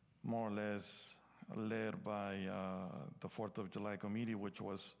more or less led by the 4th of July committee, which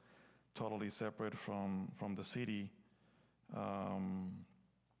was totally separate from the city.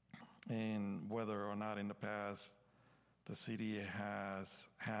 And whether or not in the past the city has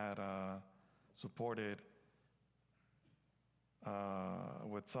had supported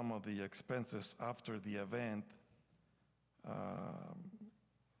with some of the expenses after the event,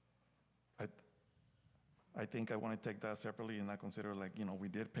 I think I want to take that separately and not consider we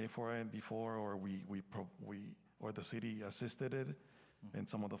did pay for it before, or or the city assisted it in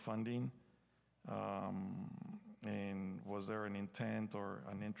some of the funding. And was there an intent or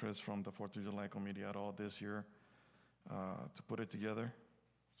an interest from the 4th of July committee at all this year to put it together?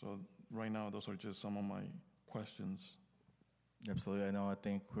 So right now, those are just some of my questions. Absolutely. I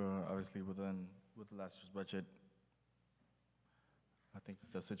think obviously with last year's budget, I think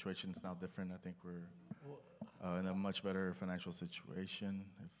the situation is now different. I think we're in a much better financial situation.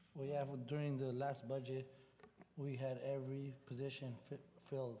 Well, yeah, during the last budget, we had every position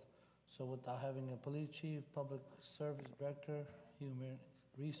filled. So without having a police chief, public service director, human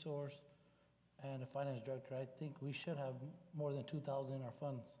resource, and a finance director, I think we should have more than 2,000 in our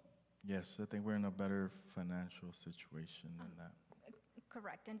funds. Yes, I think we're in a better financial situation than that.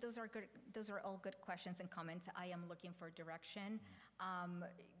 Correct, and those are good, those are all good questions and comments. I am looking for direction.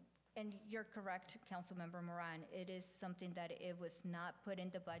 And you're correct, Councilmember Moran, it is something that it was not put in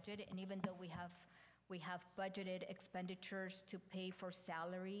the budget, and even though we have budgeted expenditures to pay for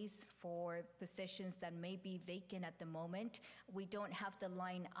salaries for positions that may be vacant at the moment, we don't have the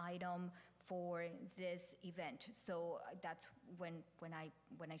line item for this event. So that's when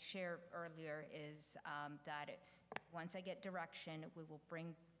I shared earlier is that once I get direction, we will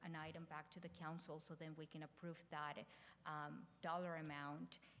bring an item back to the council so then we can approve that dollar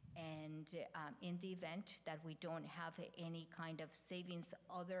amount. And in the event that we don't have any kind of savings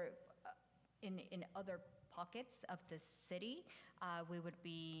in other pockets of the city, we would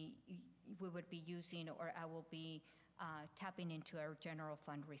be using, or I will be tapping into our general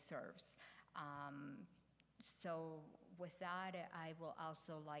fund reserves. So with that, I will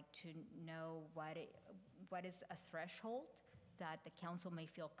also like to know what is a threshold that the council may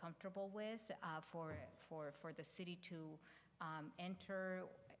feel comfortable with for the city to enter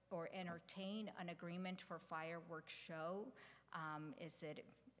or entertain an agreement for fireworks show.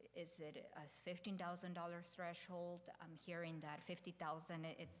 Is it a $15,000 threshold? I'm hearing that 50,000,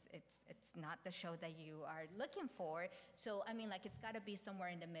 it's not the show that you are looking for. So I mean, like, it's got to be somewhere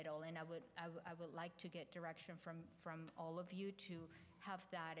in the middle, and I would like to get direction from all of you to have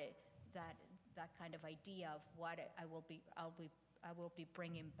that kind of idea of what I will be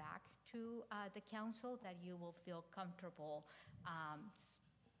bringing back to the council, that you will feel comfortable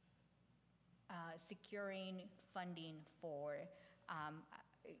securing funding for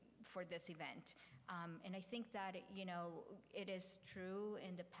this event. And I think that, you know, it is true,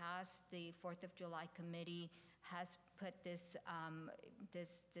 in the past, the 4th of July committee has put this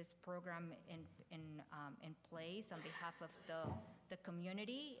program in place on behalf of the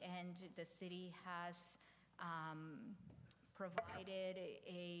community, and the city has provided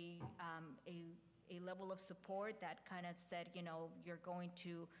a level of support that kind of said, you know, you're going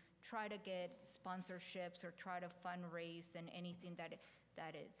to try to get sponsorships or try to fundraise, and anything that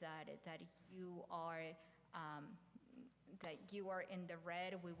you are in the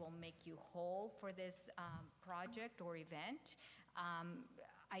red, we will make you whole for this project or event.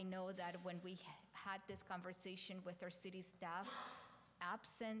 I know that when we had this conversation with our city staff,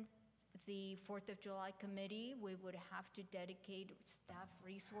 absent the 4th of July committee, we would have to dedicate staff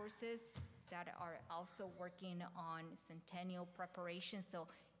resources that are also working on centennial preparation. So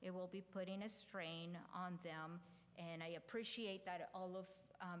it will be putting a strain on them. And I appreciate that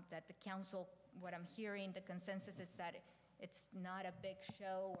that the council, what I'm hearing, the consensus is that it's not a big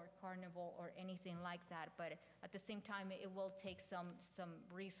show or carnival or anything like that, but at the same time, it will take some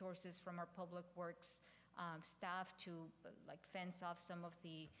resources from our public works staff to like fence off some of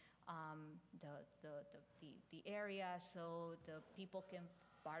the area so the people can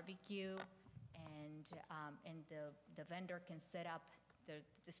barbecue, and the vendor can set up the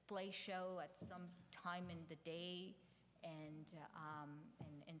display show at some time in the day, and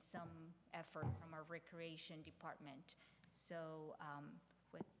some effort from our recreation department. So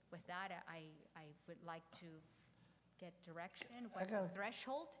with that, I would like to get direction. What's the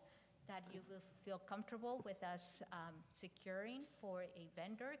threshold that you will feel comfortable with us securing for a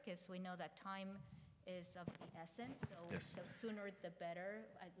vendor? Because we know that time is of the essence, so Yes. the sooner the better,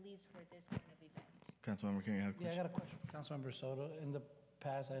 at least for this kind of event. Councilmember King, you have a Yeah, I question? got a question for Councilmember Soto. In the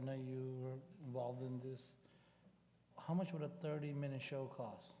past, I know you were involved in this. How much would a 30-minute show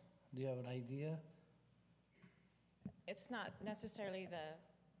cost? Do you have an idea? It's not necessarily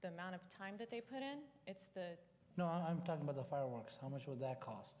the amount of time that they put in, it's the, No, I'm talking about the fireworks. How much would that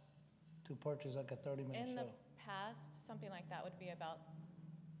cost to purchase like a 30-minute in the show? past, something like that would be about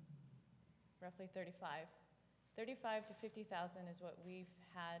roughly 35. 35 to 50,000 is what we've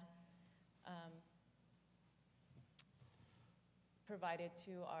had provided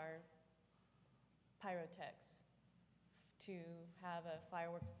to our pyrotechs to have a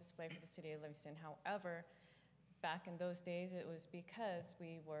fireworks display for the city of Livingston. However, back in those days, it was because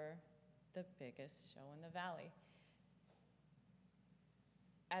we were the biggest show in the valley.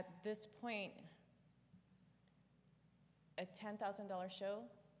 At this point, a $10,000 show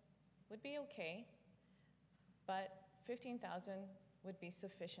would be okay, but $15,000 would be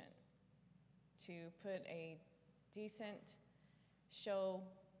sufficient to put a decent show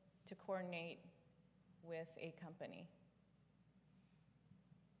to coordinate with a company.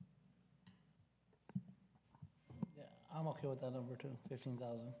 Yeah, I'm okay with that number too,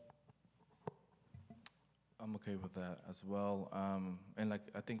 15,000. I'm okay with that as well. And like,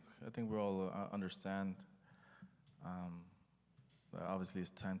 I think we all understand that obviously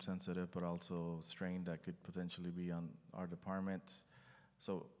it's time sensitive, but also strain that could potentially be on our department.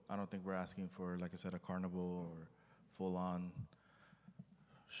 So I don't think we're asking for, like I said, a carnival or full-on,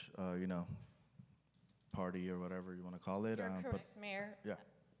 party or whatever you want to call it. You're but correct, Mayor. yeah.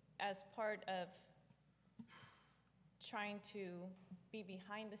 As part of trying to be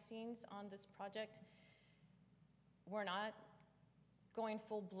behind the scenes on this project, we're not going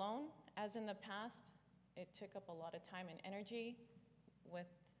full-blown as in the past. It took up a lot of time and energy with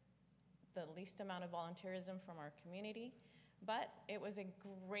the least amount of volunteerism from our community, but it was a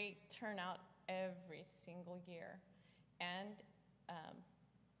great turnout every single year. And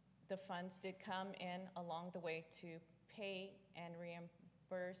the funds did come in along the way to pay and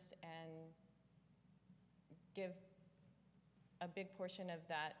reimburse and give a big portion of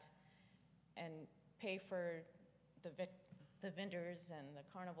that and pay for the vendors, and the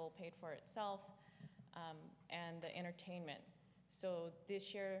carnival paid for itself, and the entertainment. So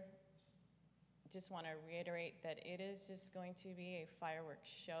this year, just want to reiterate that it is just going to be a fireworks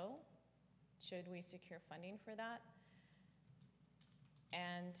show, should we secure funding for that.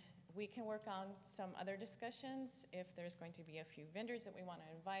 And we can work on some other discussions if there's going to be a few vendors that we want to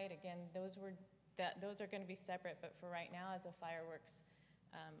invite. Again, those are going to be separate, but for right now, as a fireworks,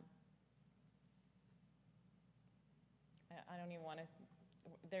 I don't even want to,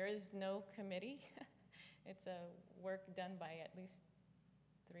 there is no committee. It's a work done by at least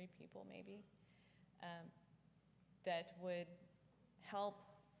 3 people maybe, that would help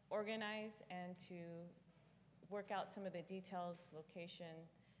organize and to work out some of the details, location,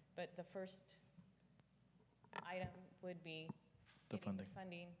 but the first item would be The getting funding. the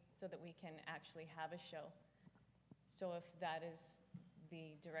funding so that we can actually have a show. So if that is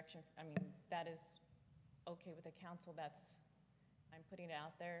the direction, I mean, that is okay with the council, I'm putting it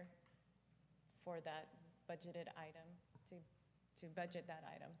out there for that budgeted item, to budget that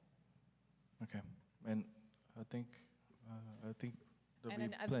item. Okay. And I think there'll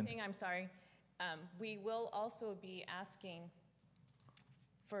And be another plenty. thing, I'm sorry, we will also be asking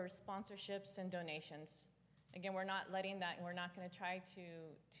for sponsorships and donations. Again, we're not letting that, we're not going to try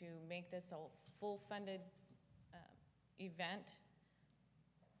to make this a full funded event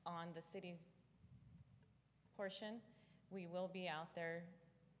on the city's portion. We will be out there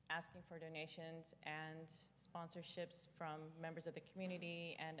asking for donations and sponsorships from members of the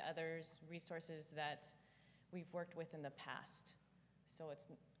community and others, resources that we've worked with in the past. So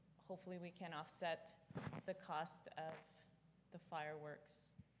hopefully we can offset the cost of the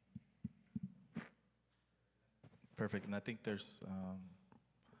fireworks. Perfect. And I think there's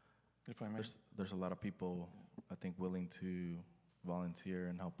If I may. there's a lot of people, I think, willing to volunteer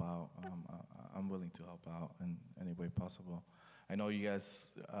and help out. I'm willing to help out in any way possible. I know you guys,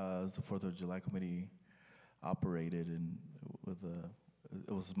 as the 4th of July committee, operated and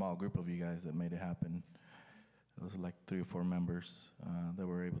it was a small group of you guys that made it happen. It was like 3 or 4 members that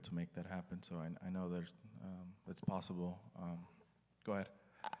were able to make that happen. So I know it's possible. Go ahead.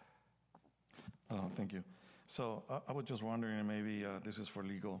 Thank you. So I was just wondering, and maybe this is for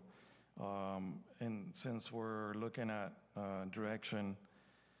legal, and since we're looking at direction,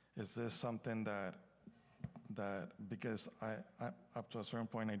 is this something that because I up to a certain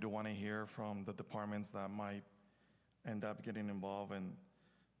point, I do want to hear from the departments that might end up getting involved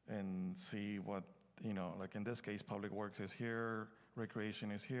and see what, like in this case, Public Works is here,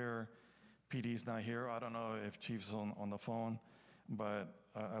 Recreation is here, PD's not here. I don't know if Chief's on the phone, but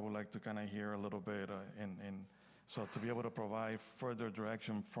I would like to kind of hear a little bit, and so to be able to provide further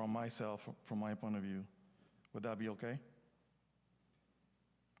direction from myself, from my point of view, would that be okay?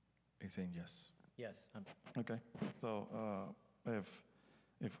 He's saying yes. Yes. Okay. So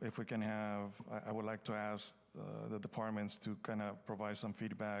if we can have, I would like to ask the departments to kind of provide some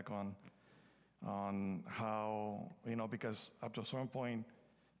feedback on how, because up to a certain point,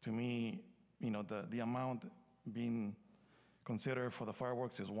 to me, the amount being considered for the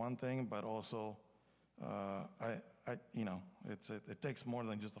fireworks is one thing, but also it takes more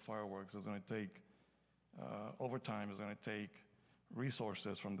than just the fireworks. It's going to take overtime. It's going to take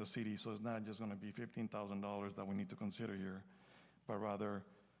resources from the city. So it's not just going to be $15,000 that we need to consider here, but rather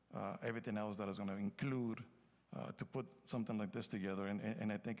everything else that is going to include to put something like this together.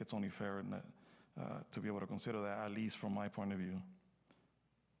 And I think it's only fair to be able to consider that, at least from my point of view.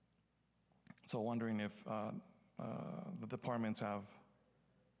 So wondering if the departments have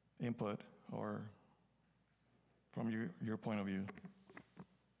input, or from your point of view.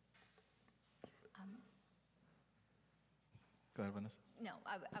 Go ahead, Vanessa. No,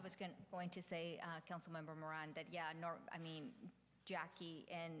 I was going to say, Councilmember Moran, that, Jackie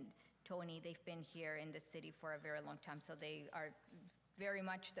and Tony, they've been here in the city for a very long time, so they are very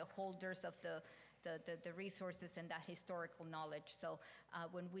much the holders of the the resources and that historical knowledge. So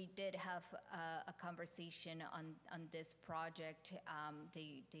when we did have a conversation on this project,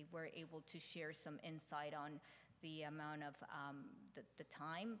 they were able to share some insight on the amount of the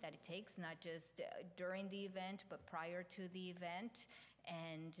time that it takes, not just during the event, but prior to the event.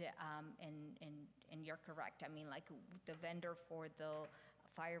 And you're correct. I mean, like the vendor for the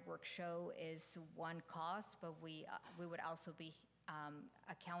fireworks show is one cost, but we would also be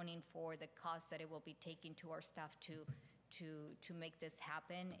accounting for the cost that it will be taking to our staff to make this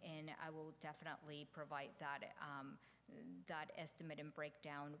happen. And I will definitely provide that estimate and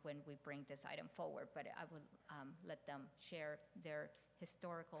breakdown when we bring this item forward. But I will let them share their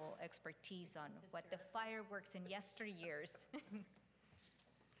historical expertise on what the fireworks in yesteryears.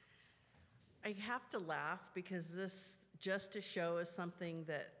 I have to laugh because this Just a Show is something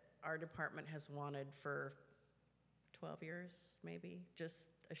that our department has wanted for 12 years, maybe,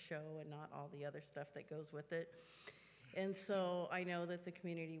 just a show and not all the other stuff that goes with it. And so I know that the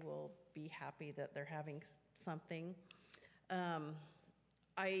community will be happy that they're having something.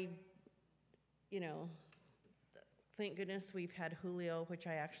 Thank goodness we've had Julio, which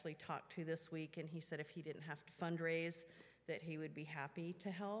I actually talked to this week, and he said if he didn't have to fundraise, that he would be happy to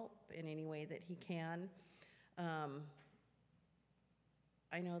help in any way that he can.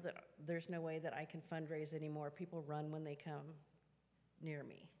 I know that there's no way that I can fundraise anymore. People run when they come near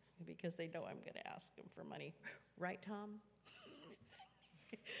me because they know I'm going to ask them for money. Right, Tom?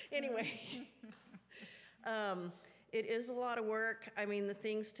 Anyway, it is a lot of work. I mean, the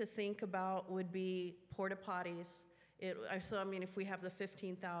things to think about would be porta potties. If we have the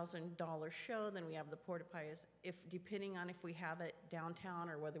 $15,000 show, then we have the porta potties. Depending on if we have it downtown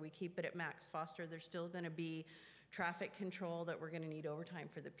or whether we keep it at Max Foster, there's still going to be traffic control that we're going to need overtime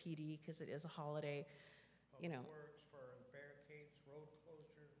for the PD because it is a holiday. Works for barricades, road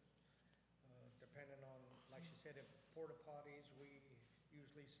closures, depending on, like she said, if porta potties, we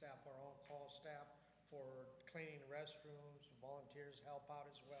usually staff our own call staff for cleaning restrooms, volunteers help out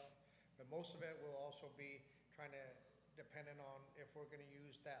as well. But most of it will also be trying to, depending on if we're going to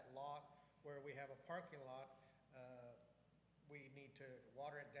use that lot where we have a parking lot, we need to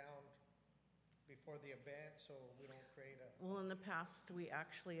water it down before the event so we don't create a... Well, in the past, we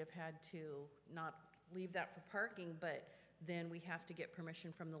actually have had to not leave that for parking, but then we have to get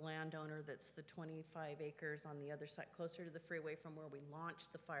permission from the landowner that's the 25 acres on the other side, closer to the freeway from where we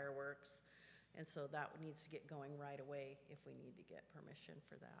launch the fireworks. And so that needs to get going right away if we need to get permission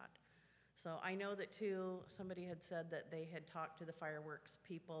for that. So I know that too, somebody had said that they had talked to the fireworks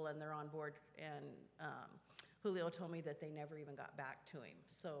people and they're on board, and Julio told me that they never even got back to him.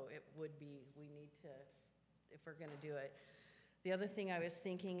 So it would be, we need to, if we're gonna do it. The other thing I was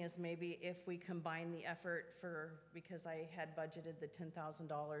thinking is maybe if we combine the effort because I had budgeted the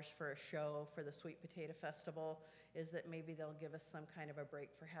 $10,000 for a show for the Sweet Potato Festival, is that maybe they'll give us some kind of a break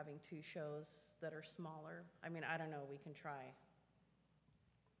for having 2 shows that are smaller. I mean, I don't know, we can try.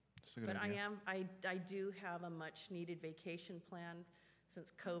 That's a good But idea. I do have a much needed vacation plan.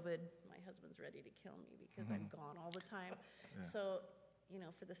 Since COVID, my husband's ready to kill me because I'm gone all the time. Yeah. So,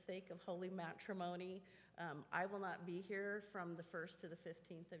 for the sake of holy matrimony, I will not be here from the 1st to the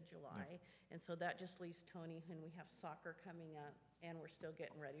 15th of July. Yeah. And so that just leaves Tony when we have soccer coming up and we're still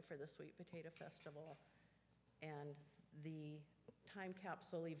getting ready for the Sweet Potato Festival. And the time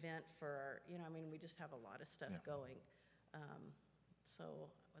capsule event for we just have a lot of stuff going. So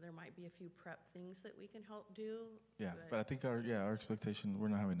there might be a few prep things that we can help do. Yeah, but I think our expectation, we're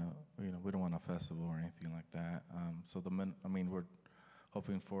not having we don't want a festival or anything like that. So we're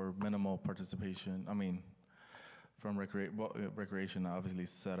hoping for minimal participation. From recreation, obviously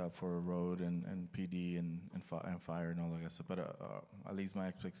set up for road and PD and fire and all that kind of stuff. But at least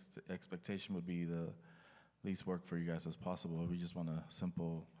my expectation would be the least work for you guys as possible. We just want a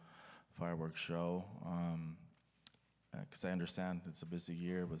simple fireworks show. Because I understand it's a busy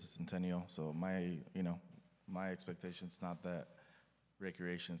year with the centennial, so my expectation's not that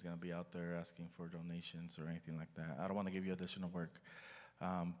recreation is going to be out there asking for donations or anything like that. I don't want to give you additional work,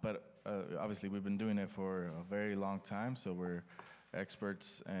 but obviously we've been doing it for a very long time, so we're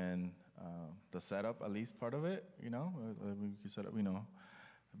experts in the setup, at least part of it. We can set up,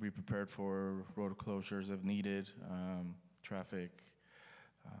 be prepared for road closures if needed, traffic.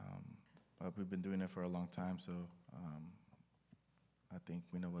 We've been doing it for a long time, so I think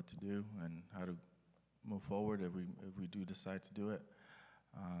we know what to do and how to move forward if we do decide to do it.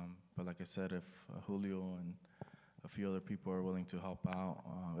 But like I said, if Julio and a few other people are willing to help out,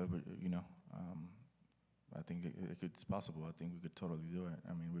 I think it's possible. I think we could totally do it.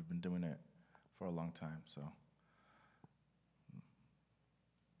 We've been doing it for a long time, so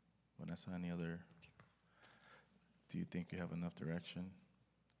Vanessa, any other, do you think you have enough direction?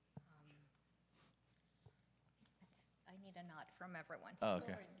 I need a nod from everyone. Oh,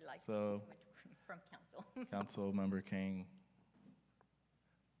 okay. Or, like, So- from council. Councilmember King,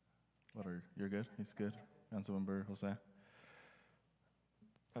 you're good? He's good? Councilmember Jose?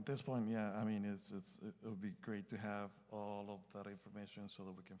 At this point, yeah, I mean, it would be great to have all of that information so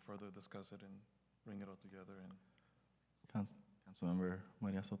that we can further discuss it and bring it all together. And Councilmember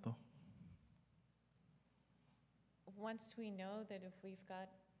Maria Soto? Once we know that if we've got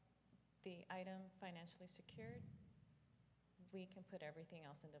the item financially secured, we can put everything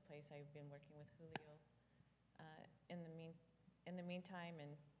else into place. I've been working with Julio in the meantime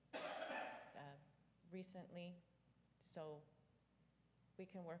and recently, so we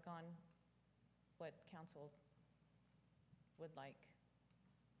can work on what council would like.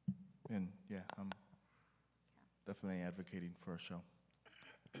 And yeah, I'm definitely advocating for a show.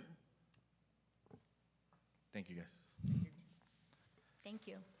 Thank you, guys. Thank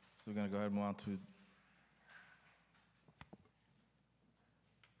you. So we're gonna go ahead and move on to,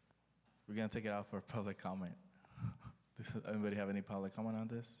 we're gonna take it out for public comment. Does anybody have any public comment on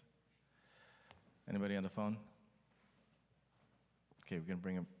this? Anybody on the phone? Okay, we're gonna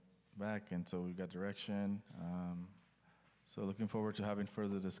bring it back, and so we've got direction. So looking forward to having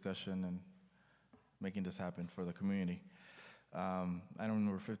further discussion and making this happen for the community. Item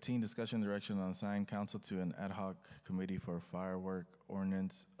number 15, discussion direction on assigning council to an ad hoc committee for firework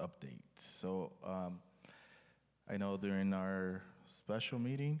ordinance update. So I know during our special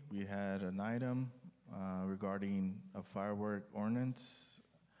meeting, we had an item regarding a firework ordinance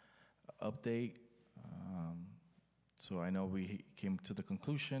update. So I know we came to the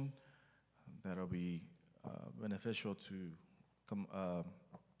conclusion that it'll be beneficial to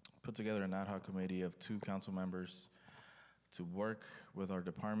put together an ad hoc committee of 2 council members to work with our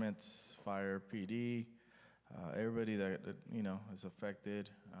departments, fire, PD, everybody that you know is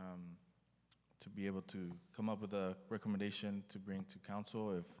affected, to be able to come up with a recommendation to bring to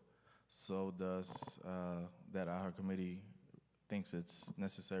council if so does that ad hoc committee thinks it's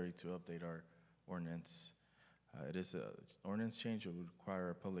necessary to update our ordinance. It is an ordinance change. It would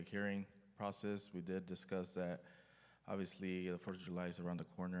require a public hearing process. We did discuss that. Obviously, the 4th of July is around the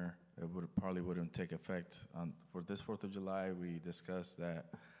corner. It probably wouldn't take effect for this 4th of July. We discussed that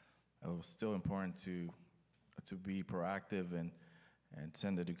it was still important to be proactive and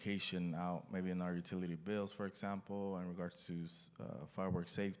send education out, maybe in our utility bills, for example, in regards to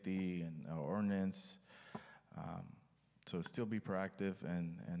fireworks safety and our ordinance. So still be proactive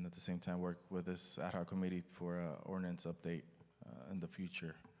and at the same time work with this ad hoc committee for an ordinance update in the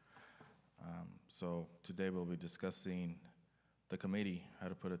future. So today we'll be discussing the committee, how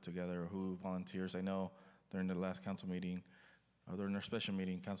to put it together, who volunteers. I know during the last council meeting, during our special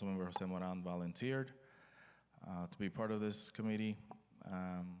meeting, Councilmember Jose Moran volunteered to be part of this committee.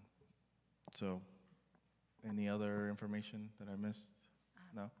 So any other information that I missed?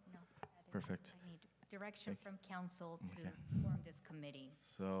 No? No. Perfect. I need direction from council to Okay. form this committee.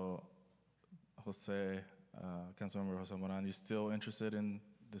 So Councilmember Jose Moran, you still interested in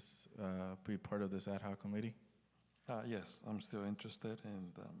this, be part of this ad hoc committee? yes, I'm still interested.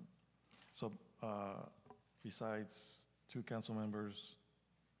 And so besides 2 council members,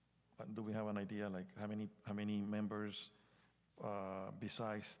 do we have an idea like how many members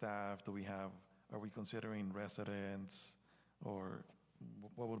besides staff do we have? Are we considering residents, or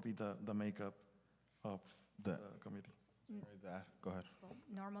what would be the makeup of the committee? Sorry, that. Go ahead. Well,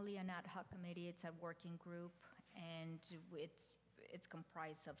 normally an ad hoc committee, it's a working group, and it's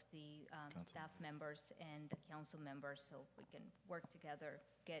comprised of the staff members and the council members, so we can work together,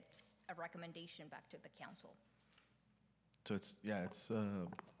 get a recommendation back to the council. So it's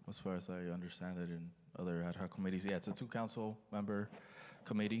as far as I understand it in other ad hoc committees, it's a 2 council member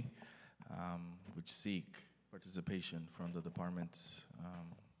committee which seek participation from the departments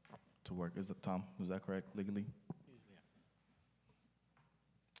to work. Is that Tom? Is that correct legally?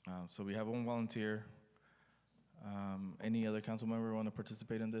 So we have 1 volunteer. Any other council member want to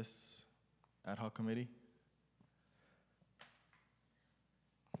participate in this ad hoc committee?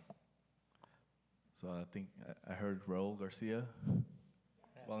 So I think I heard Raul Garcia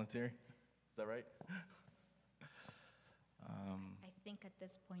volunteering. Is that right? I think at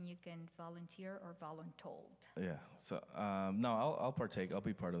this point you can volunteer or voluntold. Yeah. So no, I'll partake. I'll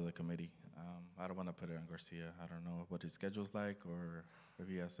be part of the committee. I don't want to put it on Garcia. I don't know what his schedule's like or if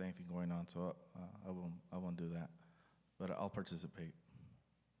he has anything going on. So I won't do that. But I'll participate.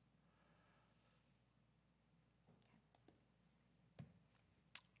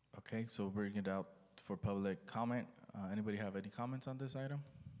 Okay. So bring it out for public comment. Anybody have any comments on this item?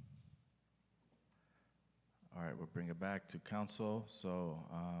 All right, we'll bring it back to council. So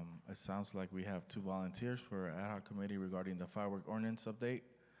it sounds like we have 2 volunteers for ad hoc committee regarding the firework ordinance update.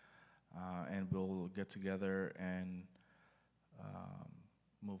 And we'll get together and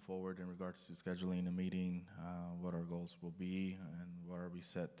move forward in regards to scheduling a meeting, what our goals will be, and what are we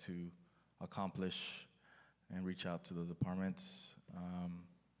set to accomplish, and reach out to the departments.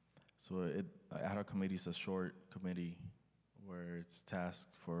 So ad hoc committee is a short committee where it's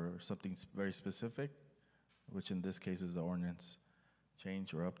tasked for something very specific, which in this case is the ordinance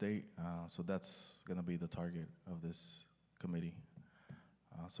change or update. So that's going to be the target of this committee.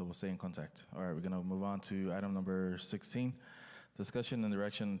 So we'll stay in contact. All right, we're going to move on to item number 16, discussion and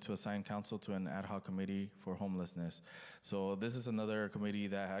direction to assign council to an ad hoc committee for homelessness. So this is another committee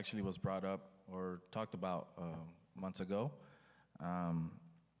that actually was brought up or talked about months ago.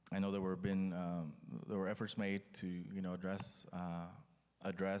 I know there were efforts made to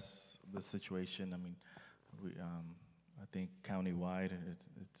address the situation. I mean, I think countywide,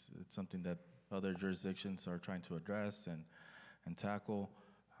 it's something that other jurisdictions are trying to address and tackle.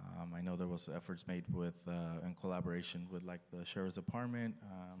 I know there was efforts made with in collaboration with like the sheriff's department.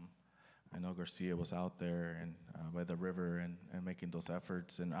 I know Garcia was out there and by the river and making those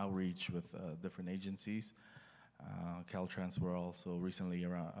efforts and outreach with different agencies. Caltrans were also recently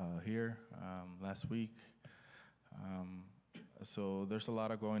around here last week. So there's a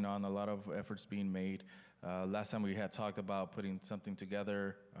lot of going on, a lot of efforts being made. Last time we had talked about putting something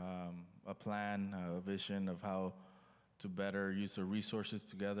together, a plan, a vision of how to better use the resources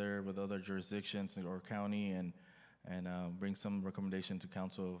together with other jurisdictions or county and bring some recommendation to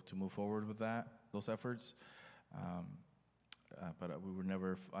council to move forward with those efforts. But we were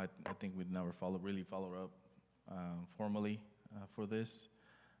never, I think we'd never really followed up formally for this.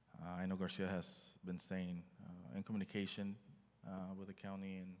 I know Garcia has been staying in communication with the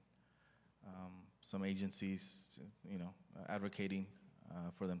county and some agencies, advocating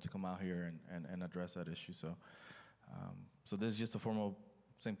for them to come out here and address that issue. So this is just a formal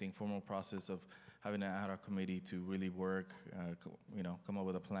process of having an ad hoc committee to really work, come up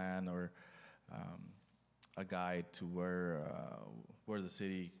with a plan or a guide to where the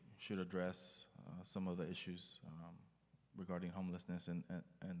city should address some of the issues regarding homelessness in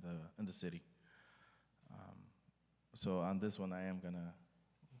the city. So on this one, I am gonna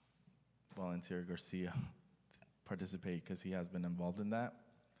volunteer Garcia to participate because he has been involved in that.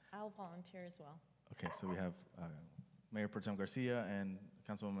 I'll volunteer as well. Okay, so we have Mayor Pro Tem Garcia and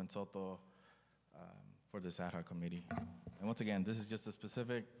Councilwoman Soto for this ad hoc committee. And once again, this is just a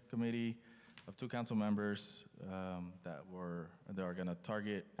specific committee of 2 council members that are going to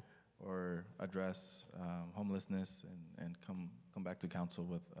target or address homelessness and come back to council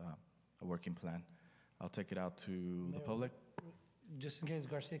with a working plan. I'll take it out to the public. Just in case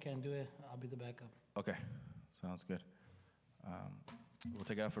Garcia can't do it, I'll be the backup. Okay, sounds good. We'll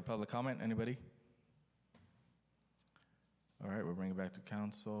take it out for public comment. Anybody? All right, we'll bring it back to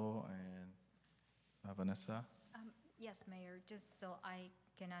council and Vanessa. Yes, Mayor, just so I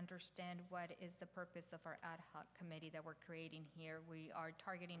can understand what is the purpose of our ad hoc committee that we're creating here. We are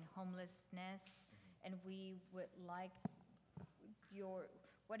targeting homelessness, and we would like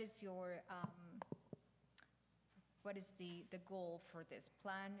what is the goal for this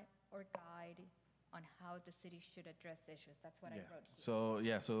plan or guide on how the city should address issues? That's what I wrote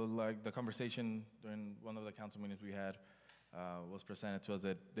here. So like the conversation during one of the council meetings we had was presented to us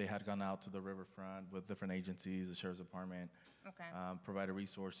that they had gone out to the riverfront with different agencies, the sheriff's department, provided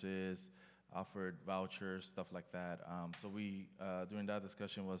resources, offered vouchers, stuff like that. So we, during that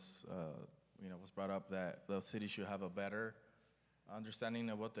discussion was brought up that the city should have a better understanding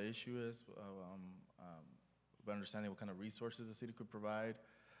of what the issue is, but understanding what kind of resources the city could provide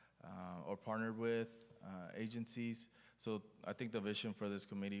or partner with agencies. So I think the vision for this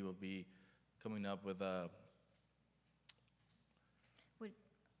committee will be coming up with a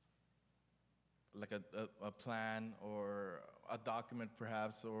plan or a document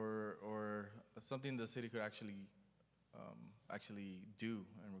perhaps or something the city could actually do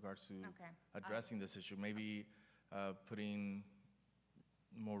in regards to addressing this issue. Maybe putting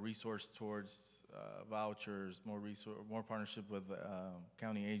more resource towards vouchers, more partnership with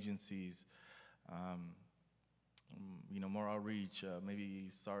county agencies, more outreach, maybe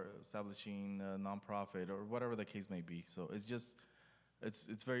start establishing a nonprofit or whatever the case may be. So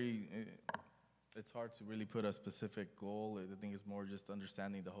it's hard to really put a specific goal. I think it's more just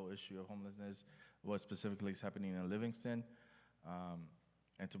understanding the whole issue of homelessness, what specifically is happening in Livingston,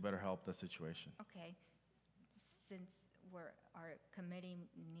 and to better help the situation. Okay, since our committee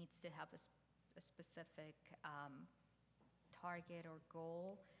needs to have a specific target or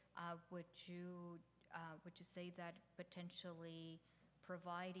goal, would you would you say that potentially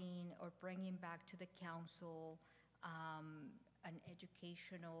providing or bringing back to the council an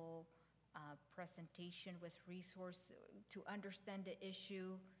educational presentation with resource to understand the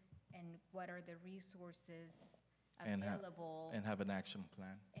issue and what are the resources And available? and have an action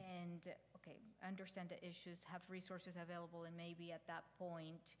plan. And, okay, understand the issues, have resources available, and maybe at that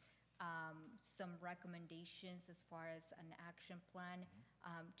point, some recommendations as far as an action plan,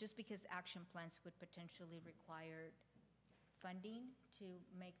 just because action plans would potentially require funding to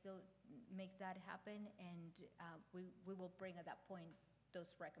make that happen, and we will bring at that point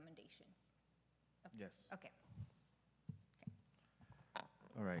those recommendations. Okay. Yes. Okay.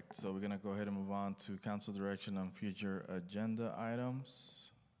 All right, so we're gonna go ahead and move on to council direction on future agenda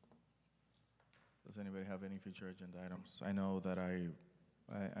items. Does anybody have any future agenda items? I know that I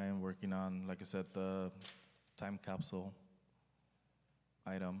am working on, like I said, the time capsule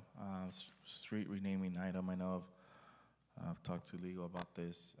item, street renaming item. I know I've talked to legal about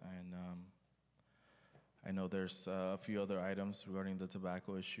this, and I know there's a few other items regarding the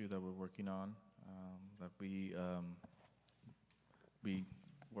tobacco issue that we're working on, that we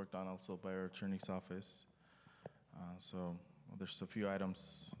worked on also by our attorney's office. So there's a few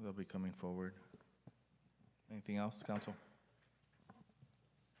items that'll be coming forward. Anything else, council?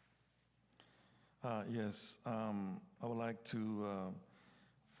 Yes, I would like to,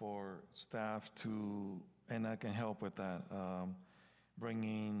 for staff to, and I can help with that,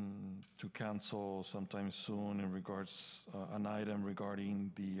 bringing to council sometime soon in regards, an item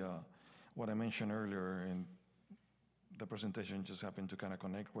regarding the, what I mentioned earlier, and the presentation just happened to kind of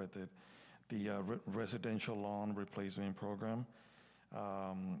connect with it, the residential lawn replacement program.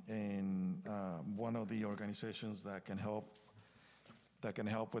 And one of the organizations that can help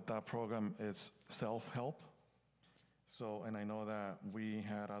with that program is Self-Help. So, and I know that we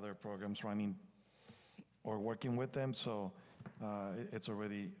had other programs running or working with them, so it's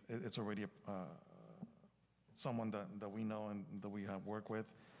already someone that we know and that we have worked with,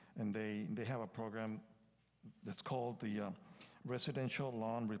 and they have a program that's called the Residential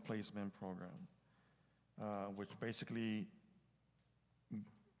Lawn Replacement Program, which basically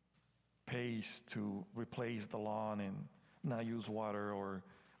pays to replace the lawn and not use water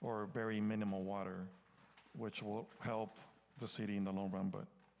or very minimal water, which will help the city in the long run. But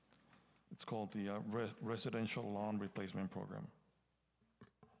it's called the Residential Lawn Replacement Program.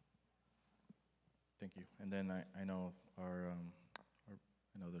 Thank you. And then I know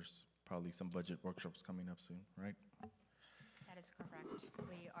I know there's probably some budget workshops coming up soon, right? That is correct.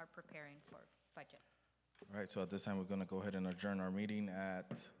 We are preparing for budget. All right, so at this time, we're gonna go ahead and adjourn our meeting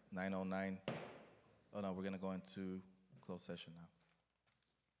at 9:09. Oh, no, we're gonna go into closed session now.